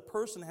show that a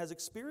person has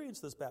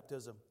experienced this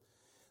baptism.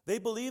 They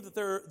believe that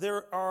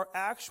there are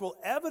actual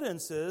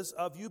evidences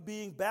of you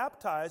being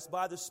baptized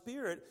by the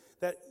Spirit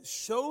that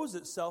shows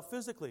itself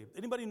physically.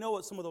 Anybody know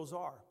what some of those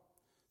are?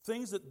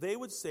 Things that they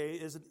would say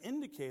is an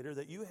indicator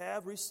that you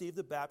have received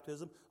the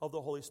baptism of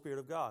the Holy Spirit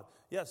of God.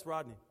 Yes,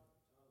 Rodney?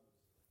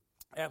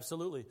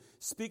 Absolutely.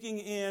 Speaking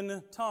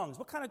in tongues.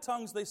 What kind of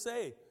tongues they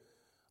say?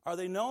 Are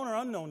they known or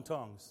unknown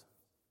tongues?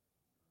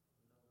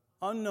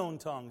 Unknown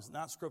tongues,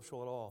 not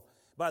scriptural at all.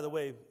 By the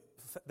way,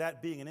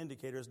 that being an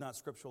indicator is not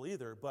scriptural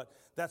either, but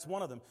that's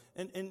one of them.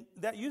 And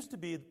that used to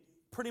be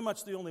pretty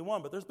much the only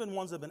one, but there's been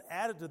ones that have been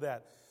added to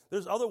that.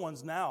 There's other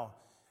ones now.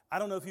 I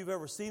don't know if you've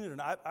ever seen it or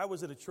not. I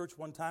was at a church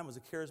one time. It was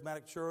a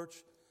charismatic church.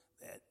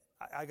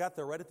 I got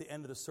there right at the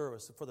end of the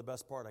service for the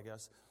best part, I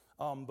guess.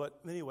 But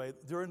anyway,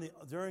 during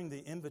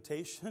the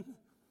invitation,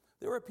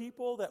 there were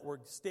people that were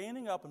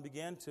standing up and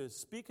began to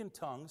speak in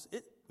tongues.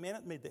 It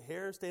made the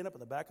hair stand up in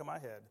the back of my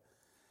head.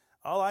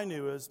 All I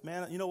knew is,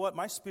 man, you know what?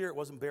 My spirit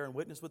wasn't bearing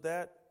witness with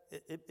that.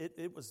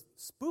 It was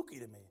spooky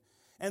to me.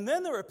 And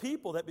then there were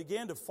people that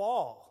began to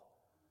fall,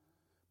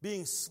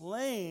 being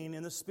slain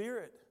in the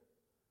Spirit.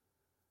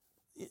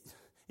 You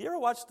ever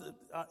watched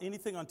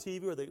anything on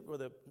TV where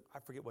the I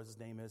forget what his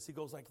name is. He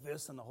goes like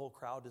this, and the whole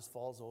crowd just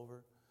falls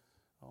over.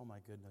 Oh my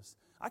goodness!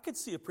 I could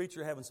see a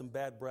preacher having some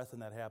bad breath in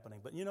that happening.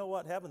 But you know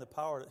what? Having the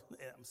power.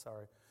 I'm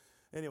sorry.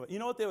 Anyway, you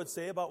know what they would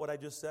say about what I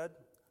just said?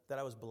 That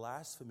I was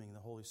blaspheming the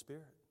Holy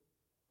Spirit.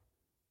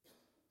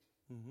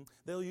 Mm-hmm.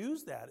 They'll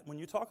use that when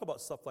you talk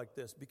about stuff like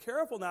this. Be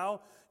careful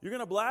now. You're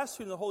going to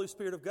blaspheme the Holy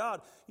Spirit of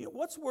God. You know,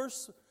 what's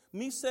worse,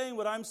 me saying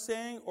what I'm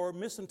saying or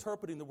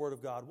misinterpreting the Word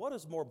of God? What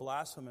is more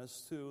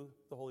blasphemous to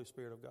the Holy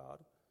Spirit of God?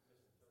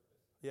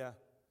 Yeah.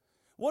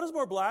 What is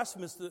more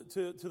blasphemous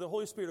to the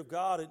Holy Spirit of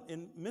God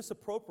in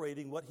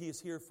misappropriating what He is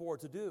here for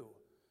to do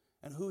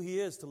and who He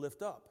is to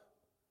lift up?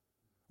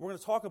 We're going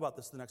to talk about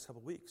this the next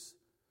couple of weeks.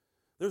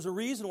 There's a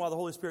reason why the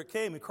Holy Spirit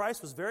came, and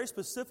Christ was very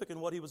specific in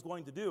what He was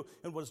going to do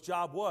and what His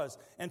job was.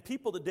 And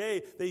people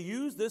today, they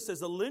use this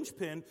as a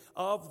linchpin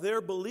of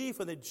their belief,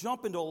 and they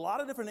jump into a lot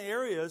of different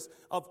areas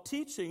of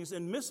teachings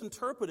and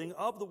misinterpreting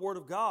of the Word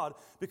of God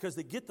because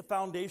they get the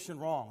foundation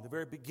wrong, the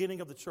very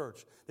beginning of the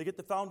church. They get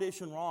the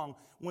foundation wrong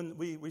when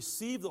we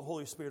receive the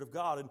Holy Spirit of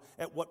God and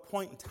at what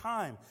point in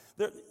time.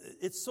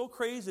 It's so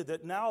crazy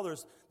that now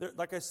there's,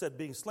 like I said,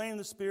 being slain in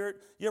the Spirit.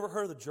 You ever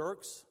heard of the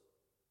jerks?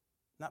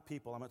 Not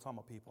people. I'm not talking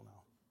about people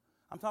now.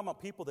 I'm talking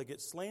about people that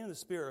get slain in the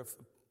Spirit.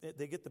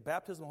 They get the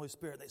baptism of the Holy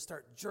Spirit. They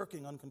start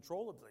jerking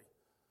uncontrollably.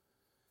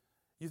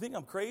 You think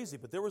I'm crazy,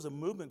 but there was a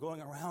movement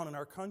going around in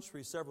our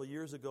country several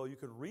years ago. You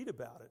could read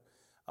about it.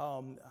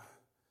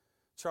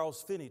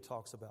 Charles Finney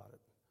talks about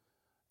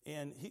it.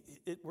 And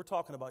we're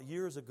talking about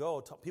years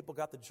ago. People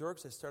got the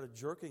jerks. They started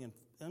jerking and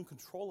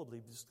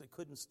uncontrollably. They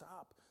couldn't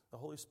stop. The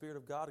Holy Spirit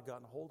of God had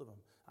gotten a hold of them.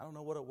 I don't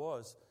know what it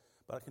was.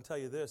 But I can tell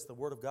you this, the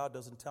Word of God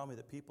doesn't tell me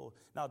that people...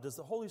 Now, does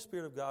the Holy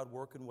Spirit of God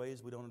work in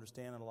ways we don't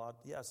understand in a lot?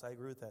 Yes, I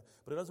agree with that.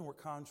 But it doesn't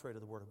work contrary to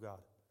the Word of God.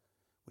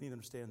 We need to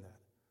understand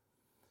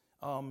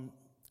that.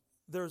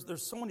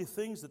 There's so many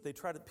things that they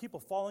try to...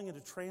 People falling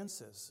into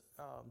trances.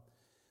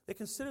 They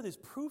consider these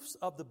proofs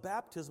of the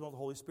baptism of the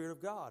Holy Spirit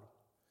of God.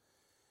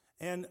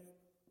 And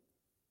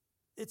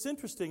It's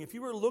interesting. If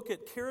you were to look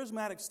at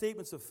charismatic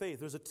statements of faith,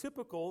 there's a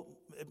typical,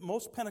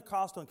 most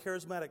Pentecostal and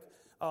charismatic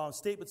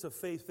statements of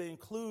faith, they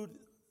include,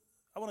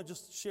 I want to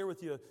just share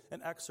with you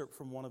an excerpt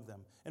from one of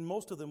them. And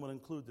most of them will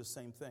include the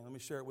same thing. Let me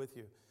share it with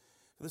you.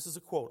 This is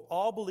a quote.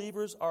 All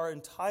believers are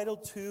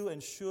entitled to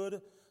and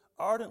should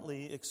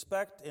ardently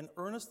expect and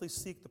earnestly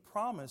seek the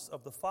promise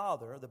of the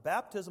Father, the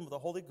baptism of the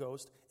Holy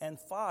Ghost, and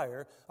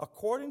fire,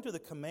 according to the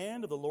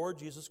command of the Lord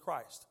Jesus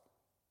Christ.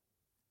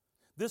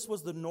 This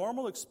was the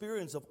normal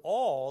experience of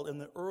all in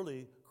the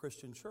early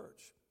Christian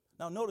church.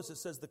 Now notice it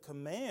says the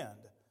command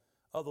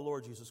of the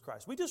Lord Jesus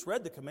Christ. We just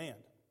read the command.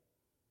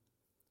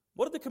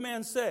 What did the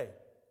command say?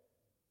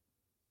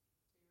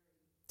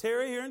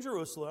 Tarry here in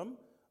Jerusalem.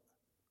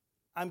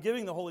 I'm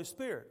giving the Holy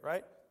Spirit,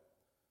 right?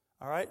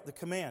 All right, the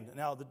command.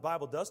 Now, the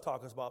Bible does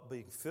talk about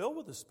being filled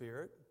with the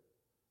Spirit.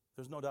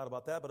 There's no doubt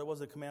about that, but it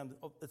wasn't a command.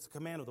 It's a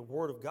command of the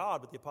Word of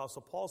God, but the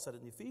Apostle Paul said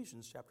it in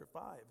Ephesians chapter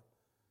 5.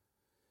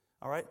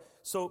 All right,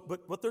 so,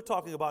 but what they're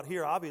talking about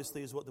here,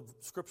 obviously, is what the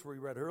scripture we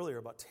read earlier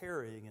about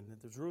tarrying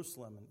in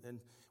Jerusalem. And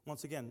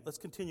once again, let's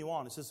continue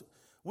on. It says,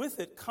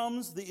 with it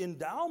comes the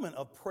endowment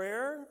of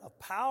prayer, of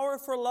power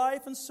for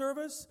life and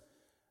service,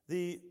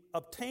 the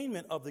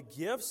obtainment of the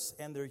gifts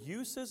and their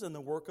uses in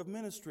the work of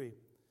ministry.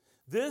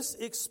 This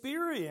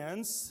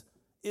experience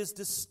is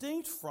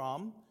distinct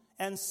from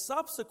and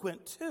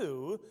subsequent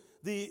to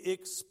the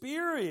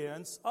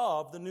experience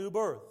of the new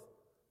birth.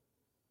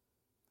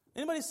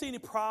 Anybody see any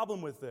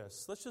problem with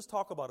this? Let's just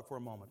talk about it for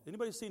a moment.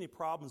 Anybody see any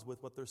problems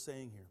with what they're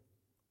saying here?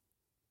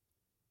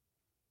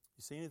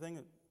 You see anything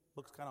that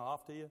looks kind of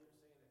off to you?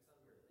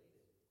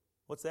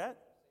 What's that?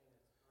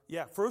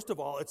 Yeah, first of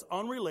all, it's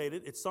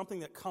unrelated. It's something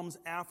that comes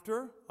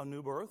after a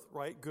new birth,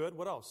 right? Good.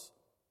 What else?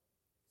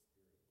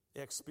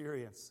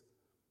 Experience.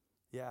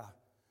 Yeah.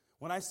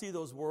 When I see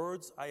those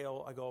words, I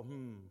go,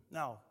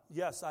 Now,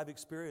 yes, I've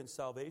experienced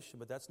salvation,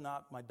 but that's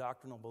not my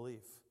doctrinal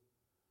belief.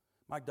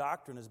 My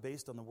doctrine is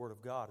based on the Word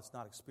of God. It's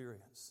not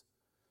experience.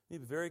 We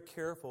need to be very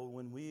careful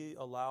when we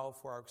allow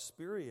for our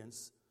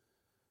experience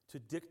to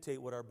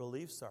dictate what our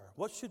beliefs are.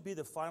 What should be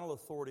the final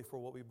authority for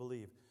what we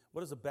believe?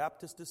 What is a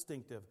Baptist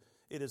distinctive?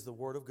 It is the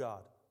Word of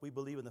God. We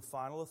believe in the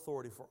final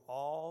authority for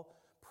all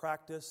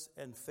practice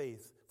and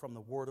faith from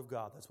the Word of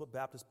God. That's what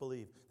Baptists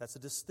believe. That's a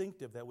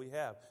distinctive that we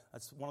have.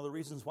 That's one of the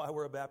reasons why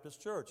we're a Baptist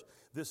church.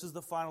 This is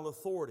the final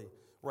authority.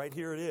 Right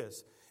here it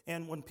is.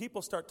 And when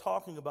people start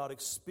talking about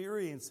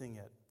experiencing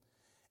it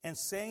and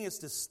saying it's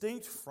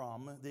distinct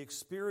from the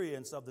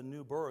experience of the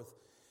new birth,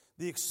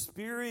 the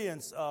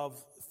experience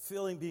of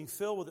being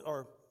filled with,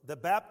 or the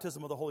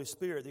baptism of the Holy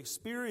Spirit, the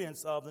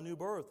experience of the new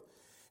birth.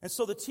 And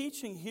so the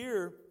teaching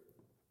here,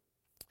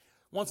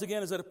 once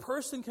again, is that a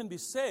person can be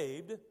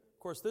saved. Of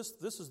course, this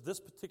is this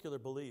particular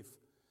belief.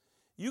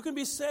 You can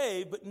be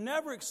saved, but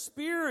never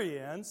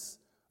experience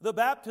the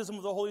baptism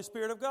of the Holy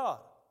Spirit of God.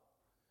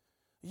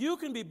 You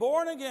can be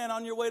born again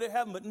on your way to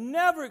heaven, but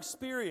never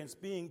experience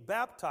being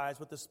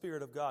baptized with the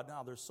Spirit of God.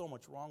 Now, there's so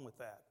much wrong with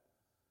that.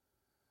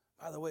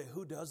 By the way,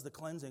 who does the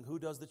cleansing? Who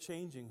does the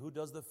changing? Who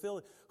does the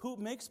filling? Who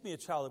makes me a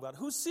child of God?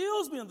 Who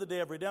seals me on the day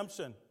of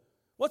redemption?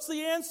 What's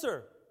the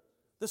answer?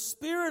 The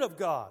Spirit of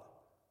God.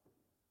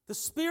 The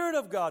Spirit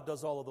of God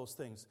does all of those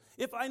things.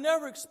 If I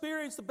never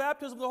experience the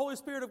baptism of the Holy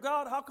Spirit of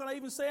God, how can I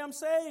even say I'm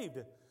saved?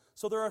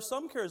 So there are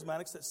some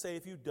charismatics that say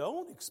if you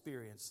don't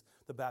experience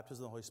the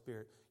baptism of the Holy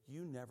Spirit,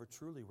 you never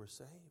truly were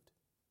saved.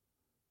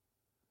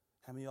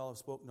 How many of y'all have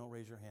spoken? Don't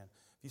raise your hand.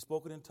 Have you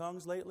spoken in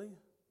tongues lately?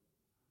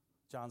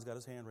 John's got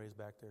his hand raised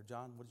back there.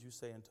 John, what did you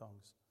say in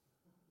tongues?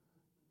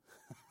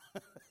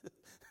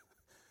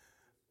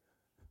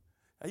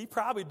 He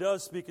probably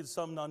does speak in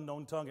some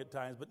unknown tongue at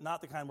times, but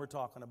not the kind we're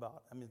talking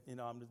about. I mean,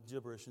 I'm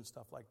gibberish and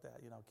stuff like that.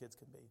 Kids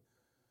can be.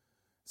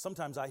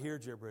 Sometimes I hear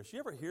gibberish. You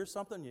ever hear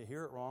something and you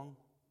hear it wrong?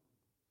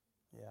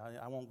 Yeah,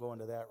 I won't go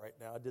into that right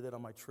now. I did that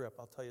on my trip.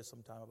 I'll tell you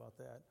sometime about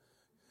that.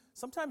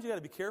 Sometimes you got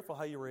to be careful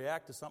how you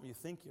react to something you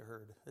think you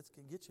heard. It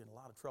can get you in a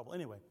lot of trouble.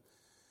 Anyway,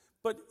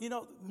 but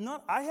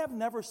I have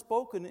never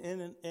spoken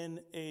in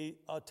a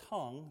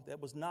tongue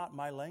that was not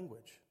my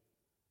language.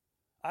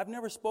 I've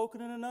never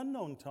spoken in an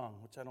unknown tongue,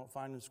 which I don't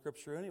find in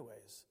Scripture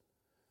anyways.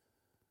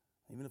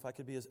 Even if I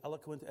could be as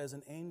eloquent as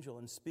an angel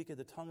and speak in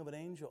the tongue of an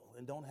angel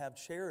and don't have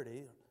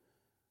charity,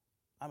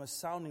 I'm a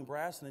sounding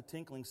brass and a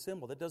tinkling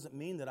cymbal. That doesn't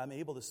mean that I'm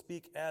able to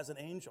speak as an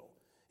angel.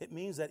 It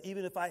means that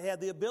even if I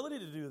had the ability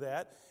to do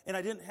that and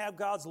I didn't have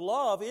God's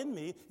love in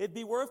me, it'd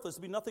be worthless.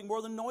 It'd be nothing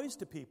more than noise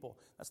to people.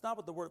 That's not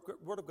what the Word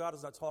of God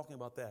is not talking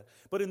about that.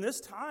 But in this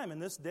time, in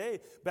this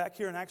day, back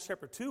here in Acts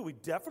chapter 2, we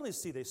definitely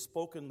see they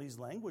spoke in these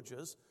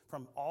languages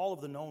from all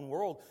of the known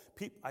world.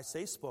 I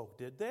say spoke,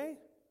 did they?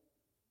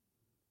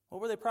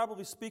 What were they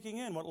probably speaking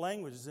in? What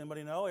language? Does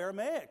anybody know?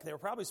 Aramaic. They were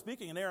probably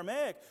speaking in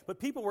Aramaic, but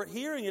people were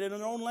hearing it in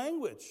their own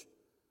language.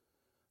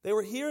 They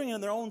were hearing it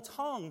in their own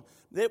tongue.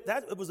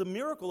 That was a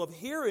miracle of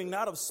hearing,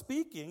 not of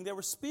speaking. They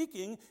were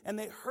speaking, and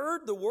they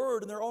heard the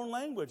word in their own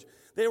language.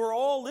 They were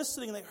all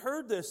listening, and they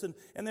heard this, and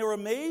they were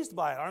amazed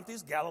by it. Aren't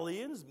these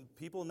Galileans?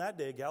 People in that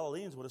day,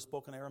 Galileans would have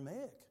spoken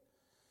Aramaic.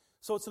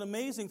 So it's an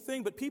amazing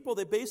thing, but people,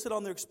 they base it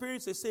on their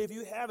experience. They say if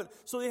you haven't,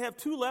 so they have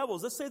two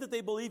levels. Let's say that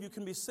they believe you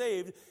can be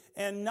saved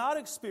and not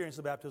experience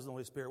the baptism of the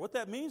Holy Spirit. What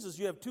that means is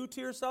you have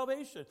two-tier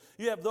salvation.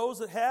 You have those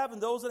that have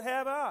and those that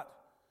have not.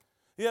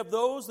 You have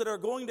those that are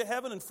going to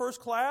heaven in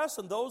first class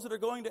and those that are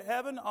going to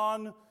heaven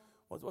on,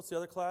 what's the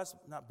other class?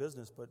 Not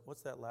business, but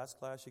what's that last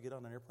class you get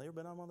on an airplane? You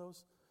ever been on one of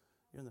those?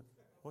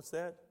 What's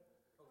that?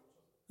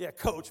 Yeah,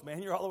 coach,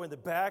 man. You're all the way in the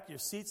back. Your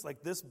seat's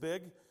like this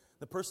big.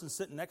 The person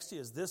sitting next to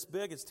you is this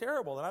big. It's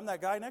terrible. And I'm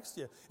that guy next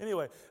to you.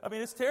 Anyway, I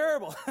mean, it's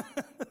terrible.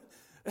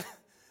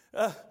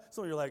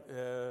 Some of you are like,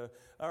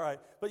 all right.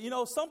 But,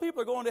 some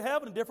people are going to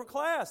heaven in a different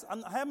class.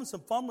 I'm having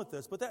some fun with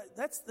this. But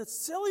that's the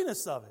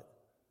silliness of it.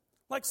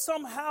 Like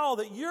somehow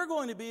that you're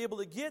going to be able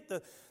to get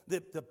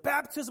the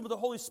baptism of the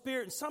Holy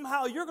Spirit. And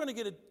somehow you're going to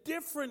get a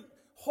different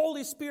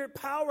Holy Spirit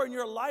power in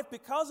your life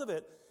because of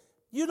it.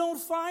 You don't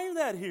find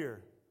that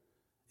here.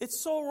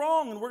 It's so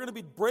wrong, and we're going to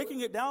be breaking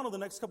it down over the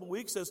next couple of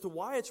weeks as to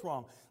why it's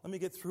wrong. Let me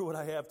get through what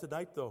I have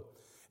tonight, though.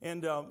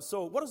 And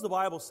so what does the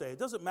Bible say? It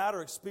doesn't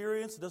matter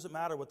experience. It doesn't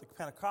matter what the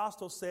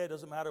Pentecostals say. It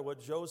doesn't matter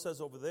what Joe says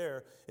over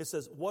there. It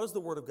says, what does the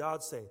Word of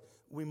God say?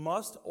 We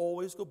must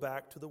always go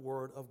back to the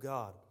Word of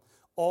God.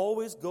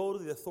 Always go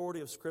to the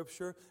authority of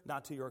Scripture,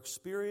 not to your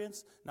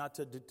experience, not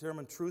to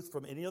determine truth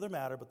from any other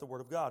matter, but the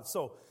Word of God.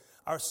 So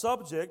our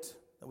subject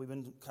that we've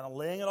been kind of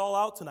laying it all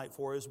out tonight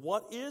for is,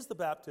 what is the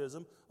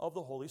baptism of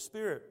the Holy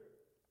Spirit?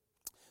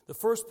 The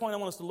first point I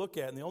want us to look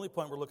at, and the only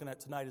point we're looking at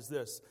tonight is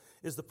this,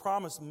 is the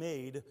promise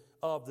made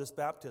of this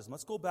baptism.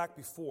 Let's go back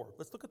before.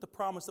 Let's look at the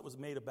promise that was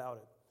made about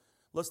it.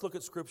 Let's look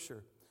at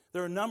Scripture.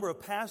 There are a number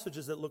of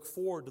passages that look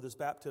forward to this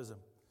baptism.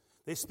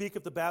 They speak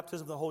of the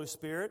baptism of the Holy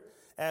Spirit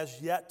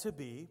as yet to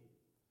be,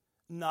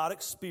 not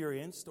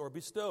experienced or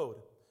bestowed.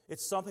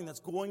 It's something that's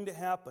going to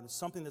happen. It's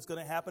something that's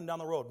going to happen down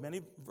the road.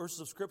 Many verses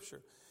of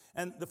Scripture.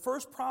 And the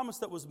first promise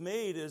that was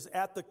made is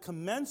at the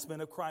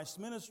commencement of Christ's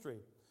ministry.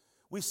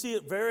 We see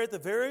it at the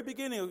very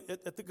beginning,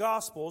 at the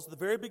Gospels, at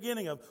the very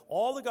beginning of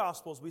all the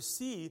Gospels, we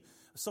see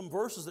some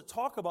verses that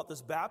talk about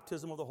this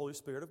baptism of the Holy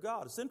Spirit of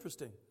God. It's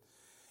interesting.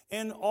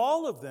 And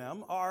all of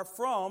them are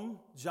from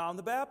John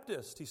the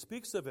Baptist. He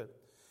speaks of it.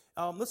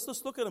 Let's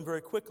just look at them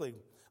very quickly.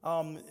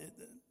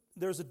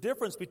 There's a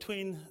difference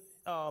between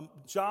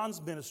John's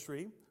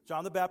ministry,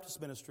 John the Baptist's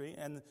ministry,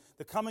 and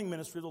the coming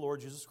ministry of the Lord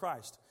Jesus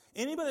Christ.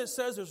 Anybody that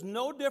says there's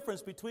no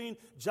difference between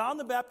John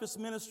the Baptist's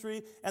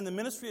ministry and the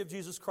ministry of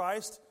Jesus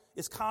Christ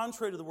is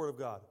contrary to the Word of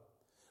God.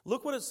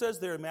 Look what it says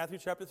there in Matthew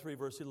chapter 3,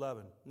 verse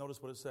 11.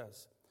 Notice what it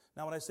says.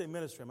 Now, when I say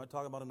ministry, I'm not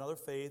talking about another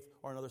faith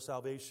or another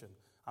salvation.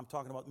 I'm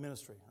talking about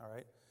ministry, all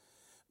right?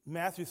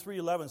 Matthew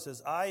 3:11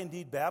 says, I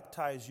indeed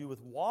baptize you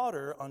with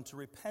water unto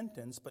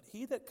repentance, but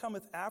he that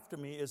cometh after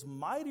me is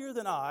mightier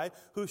than I,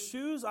 whose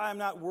shoes I am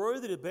not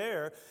worthy to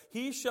bear.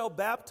 He shall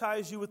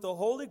baptize you with the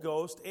Holy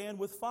Ghost and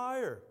with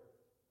fire.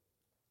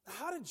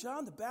 How did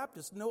John the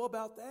Baptist know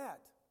about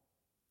that?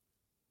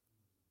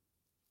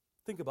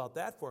 Think about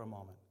that for a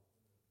moment.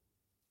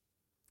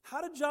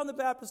 How did John the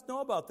Baptist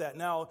know about that?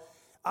 Now,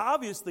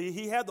 obviously,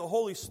 he had the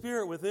Holy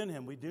Spirit within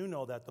him. We do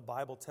know that. The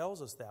Bible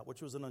tells us that,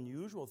 which was an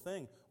unusual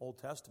thing, Old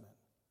Testament.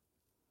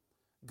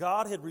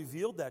 God had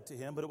revealed that to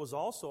him, but it was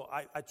also,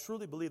 I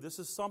truly believe this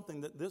is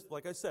something that this,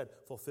 like I said,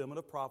 fulfillment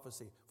of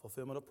prophecy,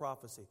 fulfillment of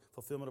prophecy,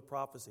 fulfillment of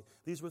prophecy.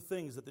 These were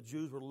things that the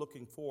Jews were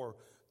looking for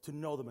to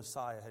know the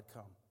Messiah had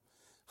come.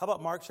 How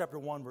about Mark chapter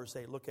 1, verse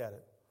 8? Look at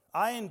it.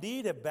 I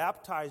indeed have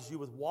baptized you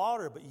with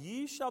water, but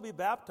ye shall be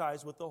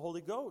baptized with the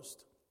Holy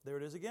Ghost. There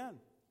it is again.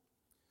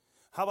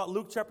 How about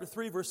Luke chapter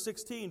 3, verse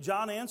 16?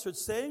 John answered,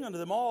 saying unto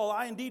them all,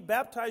 I indeed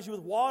baptize you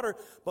with water,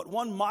 but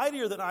one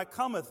mightier than I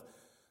cometh,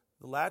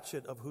 the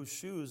latchet of whose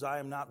shoes I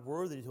am not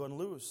worthy to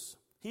unloose.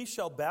 He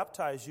shall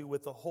baptize you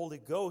with the Holy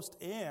Ghost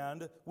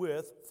and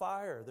with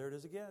fire. There it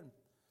is again.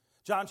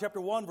 John chapter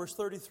 1, verse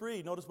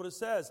 33, notice what it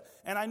says.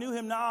 And I knew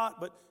him not,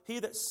 but he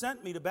that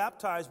sent me to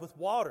baptize with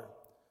water,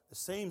 the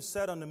same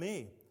said unto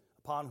me,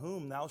 upon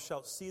whom thou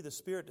shalt see the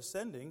Spirit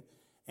descending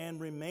and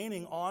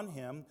remaining on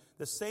him,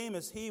 the same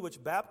as he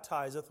which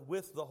baptizeth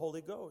with the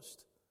Holy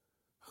Ghost.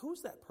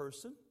 Who's that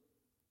person?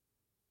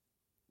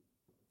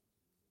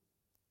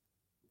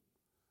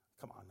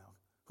 Come on now.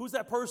 Who's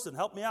that person?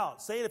 Help me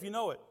out. Say it if you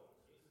know it.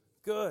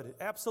 Good,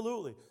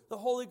 absolutely. The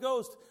Holy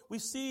Ghost. We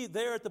see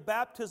there at the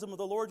baptism of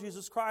the Lord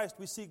Jesus Christ,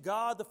 we see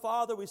God the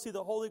Father, we see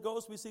the Holy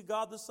Ghost, we see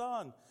God the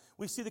Son.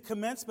 We see the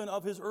commencement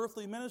of his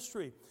earthly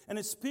ministry. And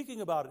it's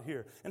speaking about it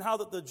here. And how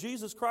that the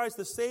Jesus Christ,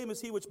 the same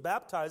as he which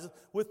baptizes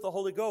with the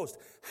Holy Ghost.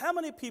 How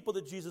many people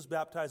did Jesus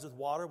baptize with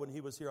water when he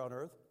was here on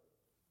earth?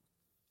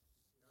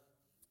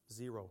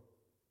 Zero.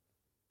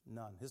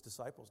 None. His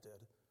disciples did.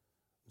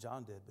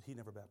 John did, but he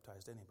never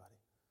baptized anybody.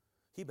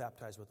 He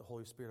baptized with the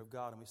Holy Spirit of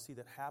God, and we see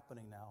that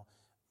happening now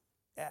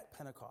at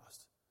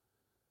Pentecost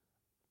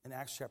in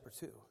Acts chapter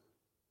 2.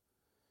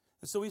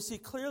 And so we see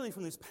clearly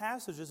from these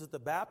passages that the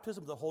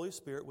baptism of the Holy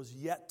Spirit was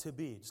yet to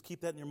be. Just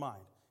keep that in your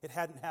mind. It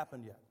hadn't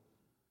happened yet.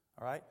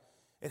 All right?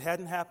 It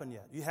hadn't happened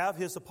yet. You have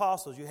his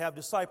apostles, you have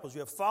disciples, you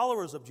have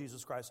followers of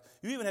Jesus Christ.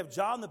 You even have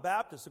John the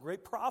Baptist, a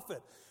great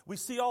prophet. We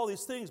see all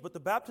these things, but the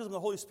baptism of the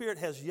Holy Spirit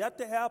has yet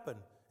to happen.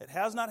 It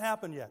has not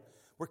happened yet.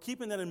 We're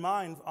keeping that in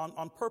mind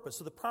on purpose.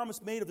 So the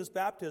promise made of this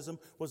baptism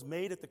was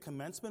made at the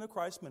commencement of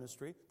Christ's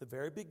ministry, the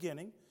very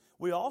beginning.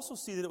 We also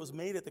see that it was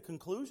made at the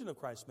conclusion of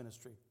Christ's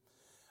ministry.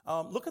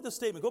 Look at the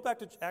statement. Go back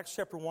to Acts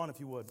chapter 1, if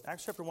you would.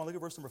 Acts chapter 1, look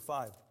at verse number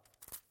 5.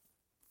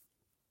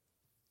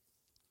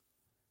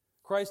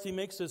 Christ, he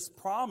makes this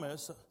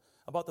promise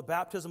about the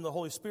baptism of the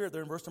Holy Spirit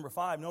there in verse number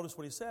 5. Notice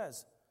what he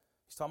says.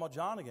 He's talking about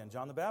John again,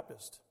 John the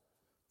Baptist.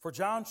 For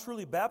John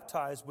truly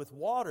baptized with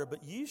water,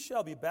 but ye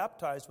shall be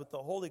baptized with the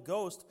Holy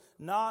Ghost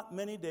not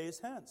many days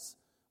hence.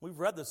 We've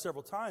read this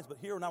several times, but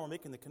here now we're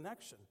making the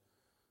connection.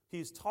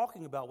 He's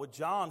talking about what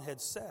John had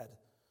said.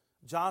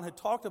 John had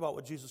talked about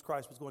what Jesus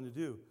Christ was going to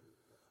do.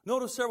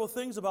 Notice several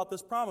things about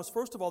this promise.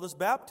 First of all, this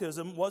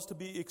baptism was to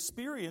be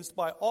experienced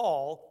by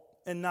all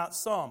and not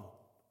some.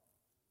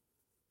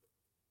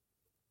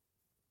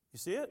 You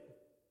see it?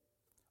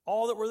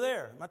 All that were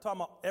there. I'm not talking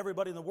about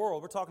everybody in the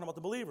world. We're talking about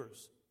the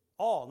believers.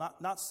 All,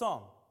 not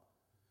some.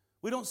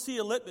 We don't see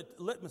a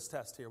litmus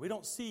test here. We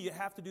don't see you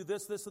have to do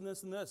this, this, and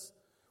this, and this.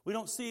 We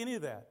don't see any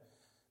of that.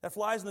 That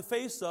flies in the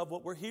face of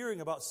what we're hearing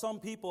about some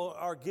people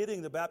are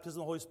getting the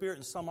baptism of the Holy Spirit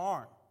and some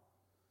aren't.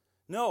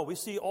 No, we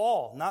see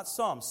all, not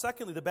some.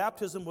 Secondly, the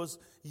baptism was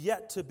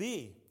yet to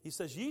be. He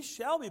says, ye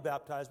shall be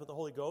baptized with the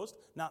Holy Ghost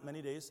not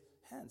many days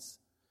hence.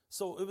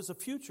 So it was a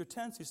future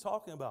tense he's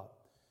talking about.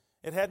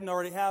 It hadn't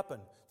already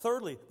happened.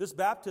 Thirdly, this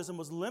baptism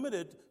was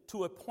limited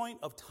to a point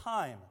of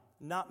time,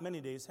 not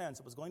many days hence.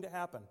 It was going to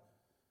happen.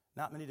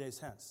 Not many days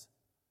hence.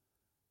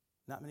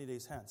 Not many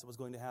days hence. It was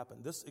going to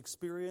happen. This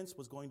experience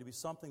was going to be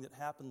something that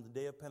happened the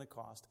day of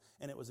Pentecost,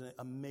 and it was an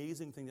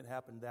amazing thing that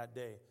happened that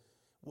day.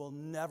 We'll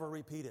never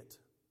repeat it.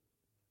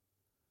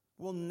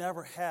 We'll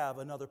never have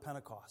another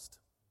Pentecost.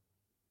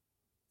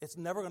 It's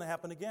never going to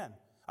happen again.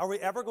 Are we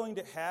ever going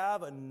to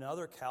have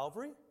another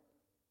Calvary?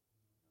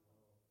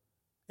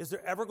 Is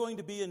there ever going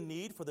to be a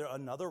need for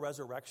another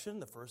resurrection,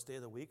 the first day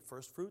of the week,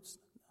 first fruits?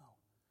 No.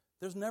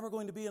 There's never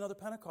going to be another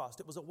Pentecost.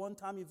 It was a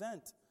one-time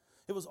event.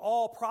 It was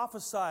all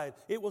prophesied.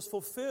 It was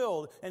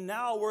fulfilled. And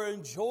now we're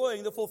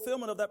enjoying the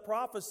fulfillment of that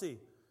prophecy.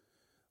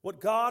 What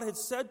God had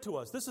said to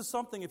us. This is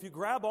something, if you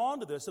grab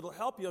onto this, it'll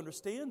help you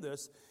understand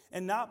this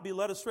and not be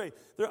led astray.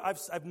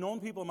 I've known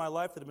people in my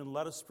life that have been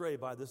led astray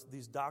by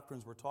these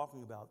doctrines we're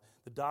talking about.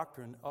 The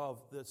doctrine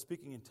of the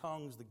speaking in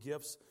tongues, the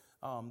gifts,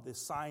 the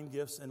sign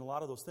gifts, and a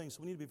lot of those things.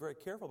 So we need to be very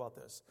careful about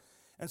this.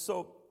 And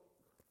so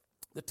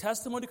the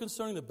testimony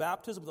concerning the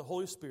baptism of the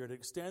Holy Spirit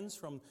extends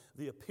from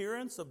the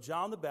appearance of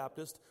John the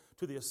Baptist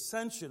to the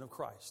ascension of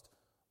Christ,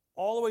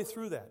 all the way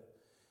through that.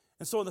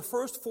 And so in the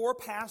first 4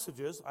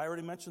 passages, I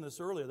already mentioned this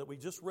earlier, that we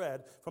just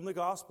read from the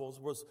Gospels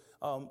was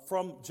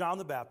from John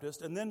the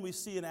Baptist. And then we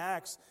see in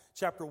Acts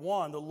chapter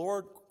 1, the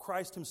Lord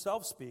Christ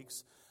himself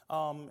speaks,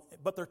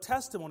 but their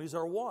testimonies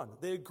are one.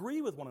 They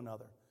agree with one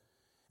another.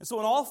 And so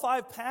in all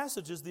 5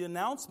 passages, the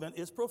announcement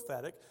is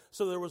prophetic.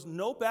 So there was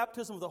no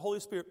baptism of the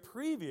Holy Spirit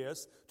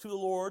previous to the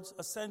Lord's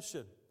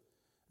ascension.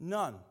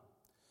 None.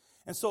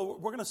 And so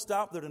we're going to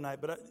stop there tonight,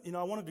 but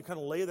I wanted to kind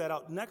of lay that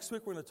out. Next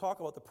week, we're going to talk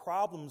about the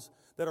problems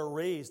that are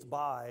raised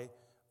by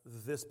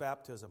this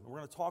baptism. We're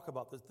going to talk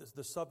about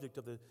the subject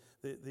of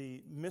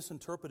the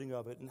misinterpreting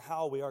of it and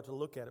how we are to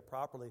look at it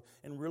properly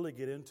and really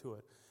get into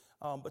it.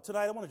 But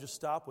tonight, I want to just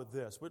stop with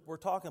this. We're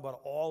talking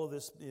about all of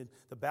this,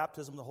 the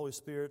baptism of the Holy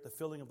Spirit, the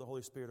filling of the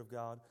Holy Spirit of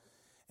God.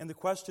 And the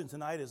question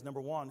tonight is,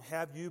 number 1,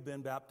 have you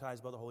been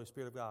baptized by the Holy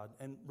Spirit of God?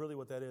 And really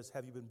what that is,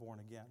 have you been born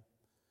again?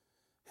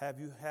 Have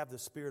you have the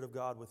Spirit of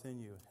God within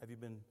you? Have you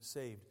been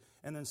saved?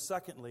 And then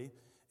secondly,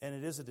 and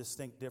it is a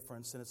distinct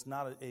difference, and it's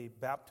not a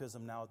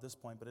baptism now at this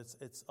point, but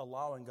it's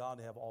allowing God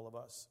to have all of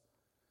us.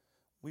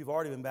 We've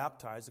already been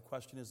baptized. The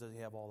question is, does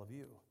he have all of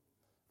you?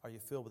 Are you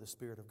filled with the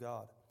Spirit of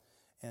God?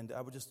 And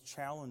I would just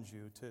challenge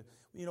you to,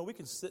 we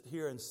can sit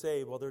here and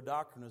say, well, their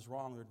doctrine is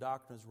wrong, their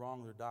doctrine is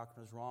wrong, their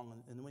doctrine is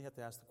wrong. And then we have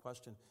to ask the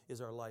question,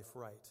 is our life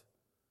right?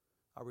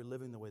 Are we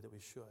living the way that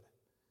we should?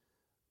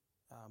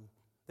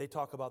 They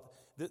talk about,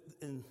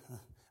 and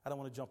I don't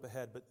want to jump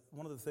ahead, but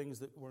one of the things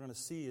that we're going to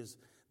see is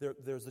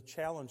there's a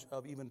challenge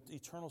of even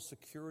eternal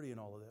security in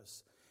all of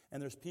this.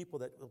 And there's people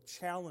that will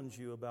challenge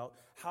you about,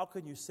 how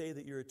can you say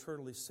that you're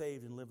eternally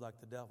saved and live like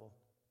the devil?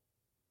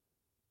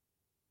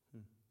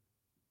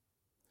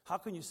 How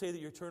can you say that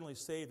you're eternally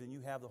saved and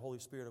you have the Holy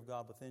Spirit of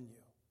God within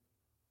you,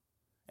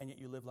 and yet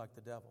you live like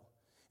the devil?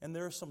 And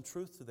there is some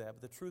truth to that,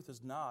 but the truth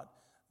is not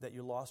that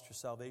you lost your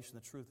salvation.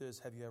 The truth is,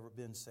 have you ever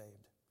been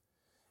saved?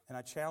 And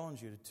I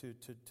challenge you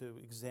to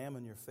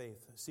examine your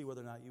faith, see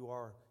whether or not you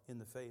are in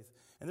the faith.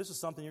 And this is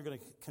something you're going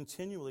to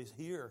continually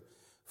hear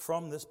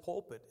from this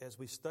pulpit as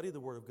we study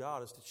the Word of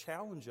God, is to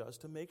challenge us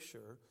to make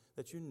sure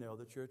that you know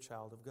that you're a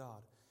child of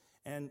God.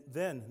 And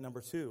then, number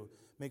 2,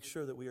 make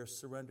sure that we are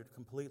surrendered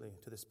completely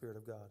to the Spirit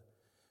of God,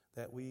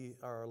 that we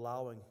are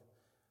allowing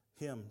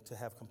Him to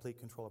have complete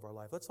control of our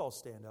life. Let's all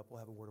stand up. We'll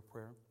have a word of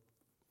prayer.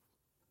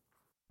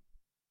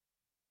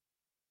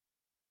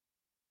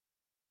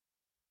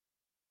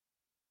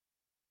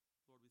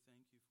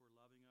 for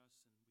loving us,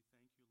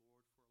 and we thank you,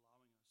 Lord, for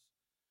allowing us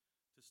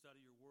to study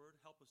your word.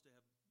 Help us to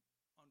have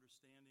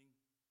understanding.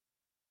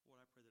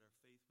 Lord, I pray that our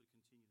faith would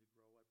continue to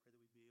grow. I pray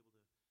that we'd be able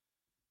to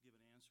give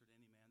an answer to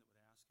any man that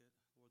would ask it.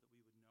 Lord, that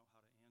we would know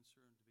how to answer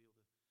and to be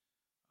able to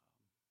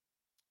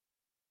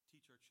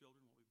teach our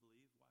children what we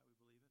believe, why we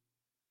believe it.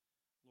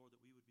 Lord,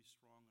 that we would be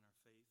strong in our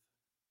faith.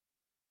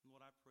 And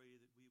Lord, I pray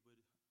that we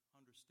would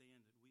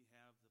understand that we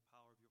have the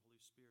power of your Holy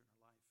Spirit in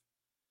our life.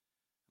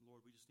 And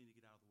Lord, we just need to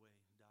get out of the way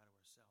and die to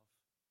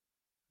ourselves and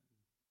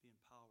be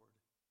empowered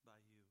by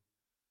you,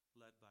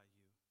 led by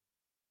you.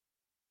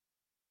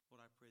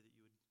 Lord, I pray that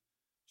you would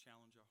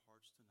challenge our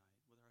hearts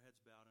tonight with our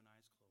heads bowed and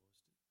eyes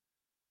closed.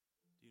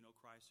 Do you know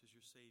Christ as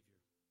your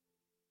Savior?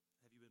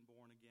 Have you been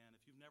born again?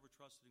 If you've never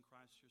trusted in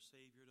Christ as your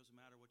Savior, it doesn't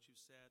matter what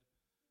you've said.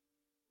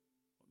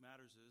 What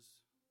matters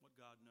is what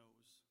God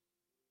knows.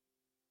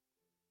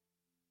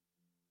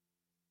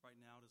 Right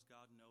now, does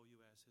God know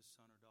you as his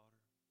son or daughter?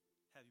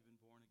 Have you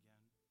been born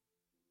again?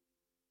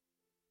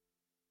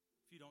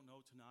 If you don't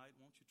know tonight,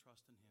 won't you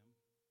trust in him?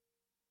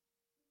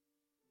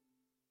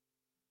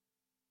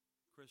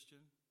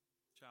 Christian,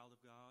 child of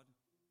God,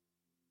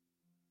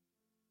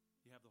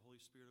 you have the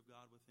Holy Spirit of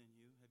God within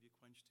you. Have you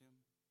quenched him?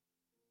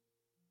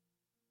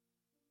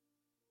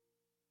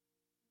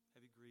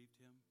 Have you grieved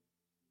him?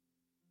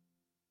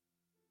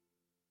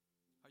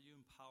 Are you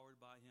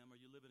empowered by him? Are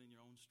you living in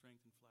your own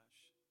strength and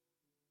flesh?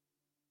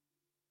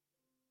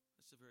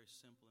 It's a very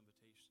simple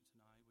invitation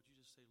tonight. Would you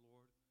just say,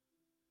 Lord,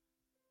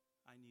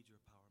 I need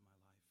your power in my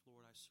life.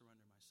 Lord, I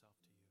surrender myself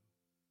to you.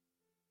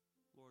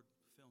 Lord,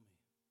 fill me.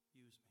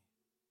 Use me.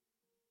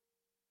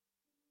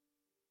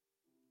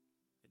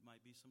 It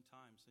might be some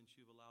time since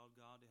you've allowed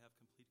God to have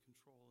complete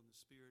control in the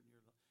Spirit in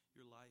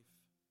your life,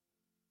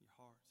 your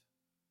heart.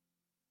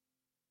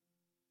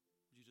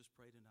 Would you just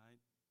pray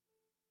tonight?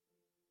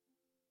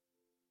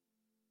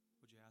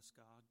 Would you ask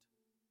God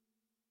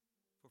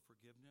for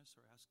forgiveness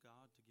or ask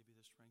God to give you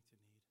the strength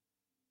you need?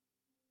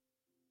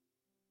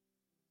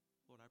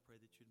 Lord, I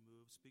pray that you'd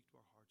move, speak to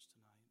our hearts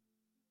tonight.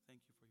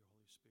 Thank you for your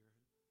Holy Spirit.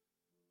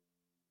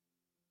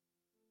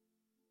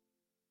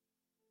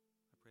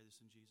 I pray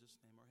this in Jesus'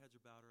 name. Our heads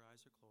are bowed, our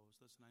eyes are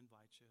closed. Listen, I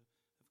invite you.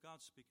 If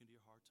God's speaking to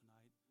your heart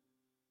tonight,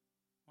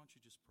 why don't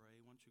you just pray?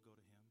 Why don't you go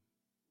to him?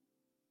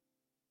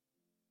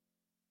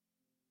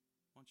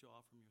 Why don't you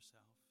offer him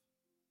yourself?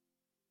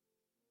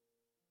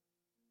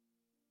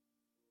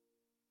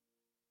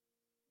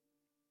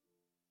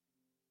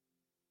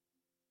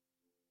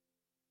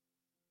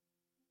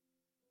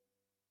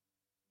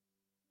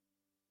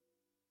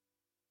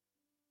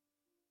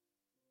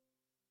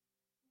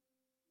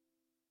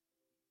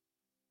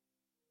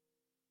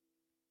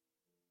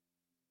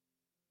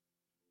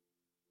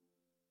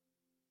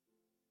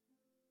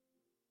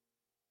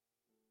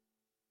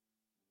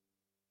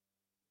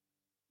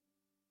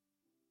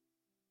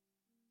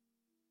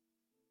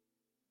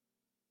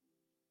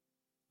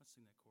 Let's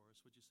sing that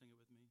chorus. Would you sing it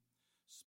with me?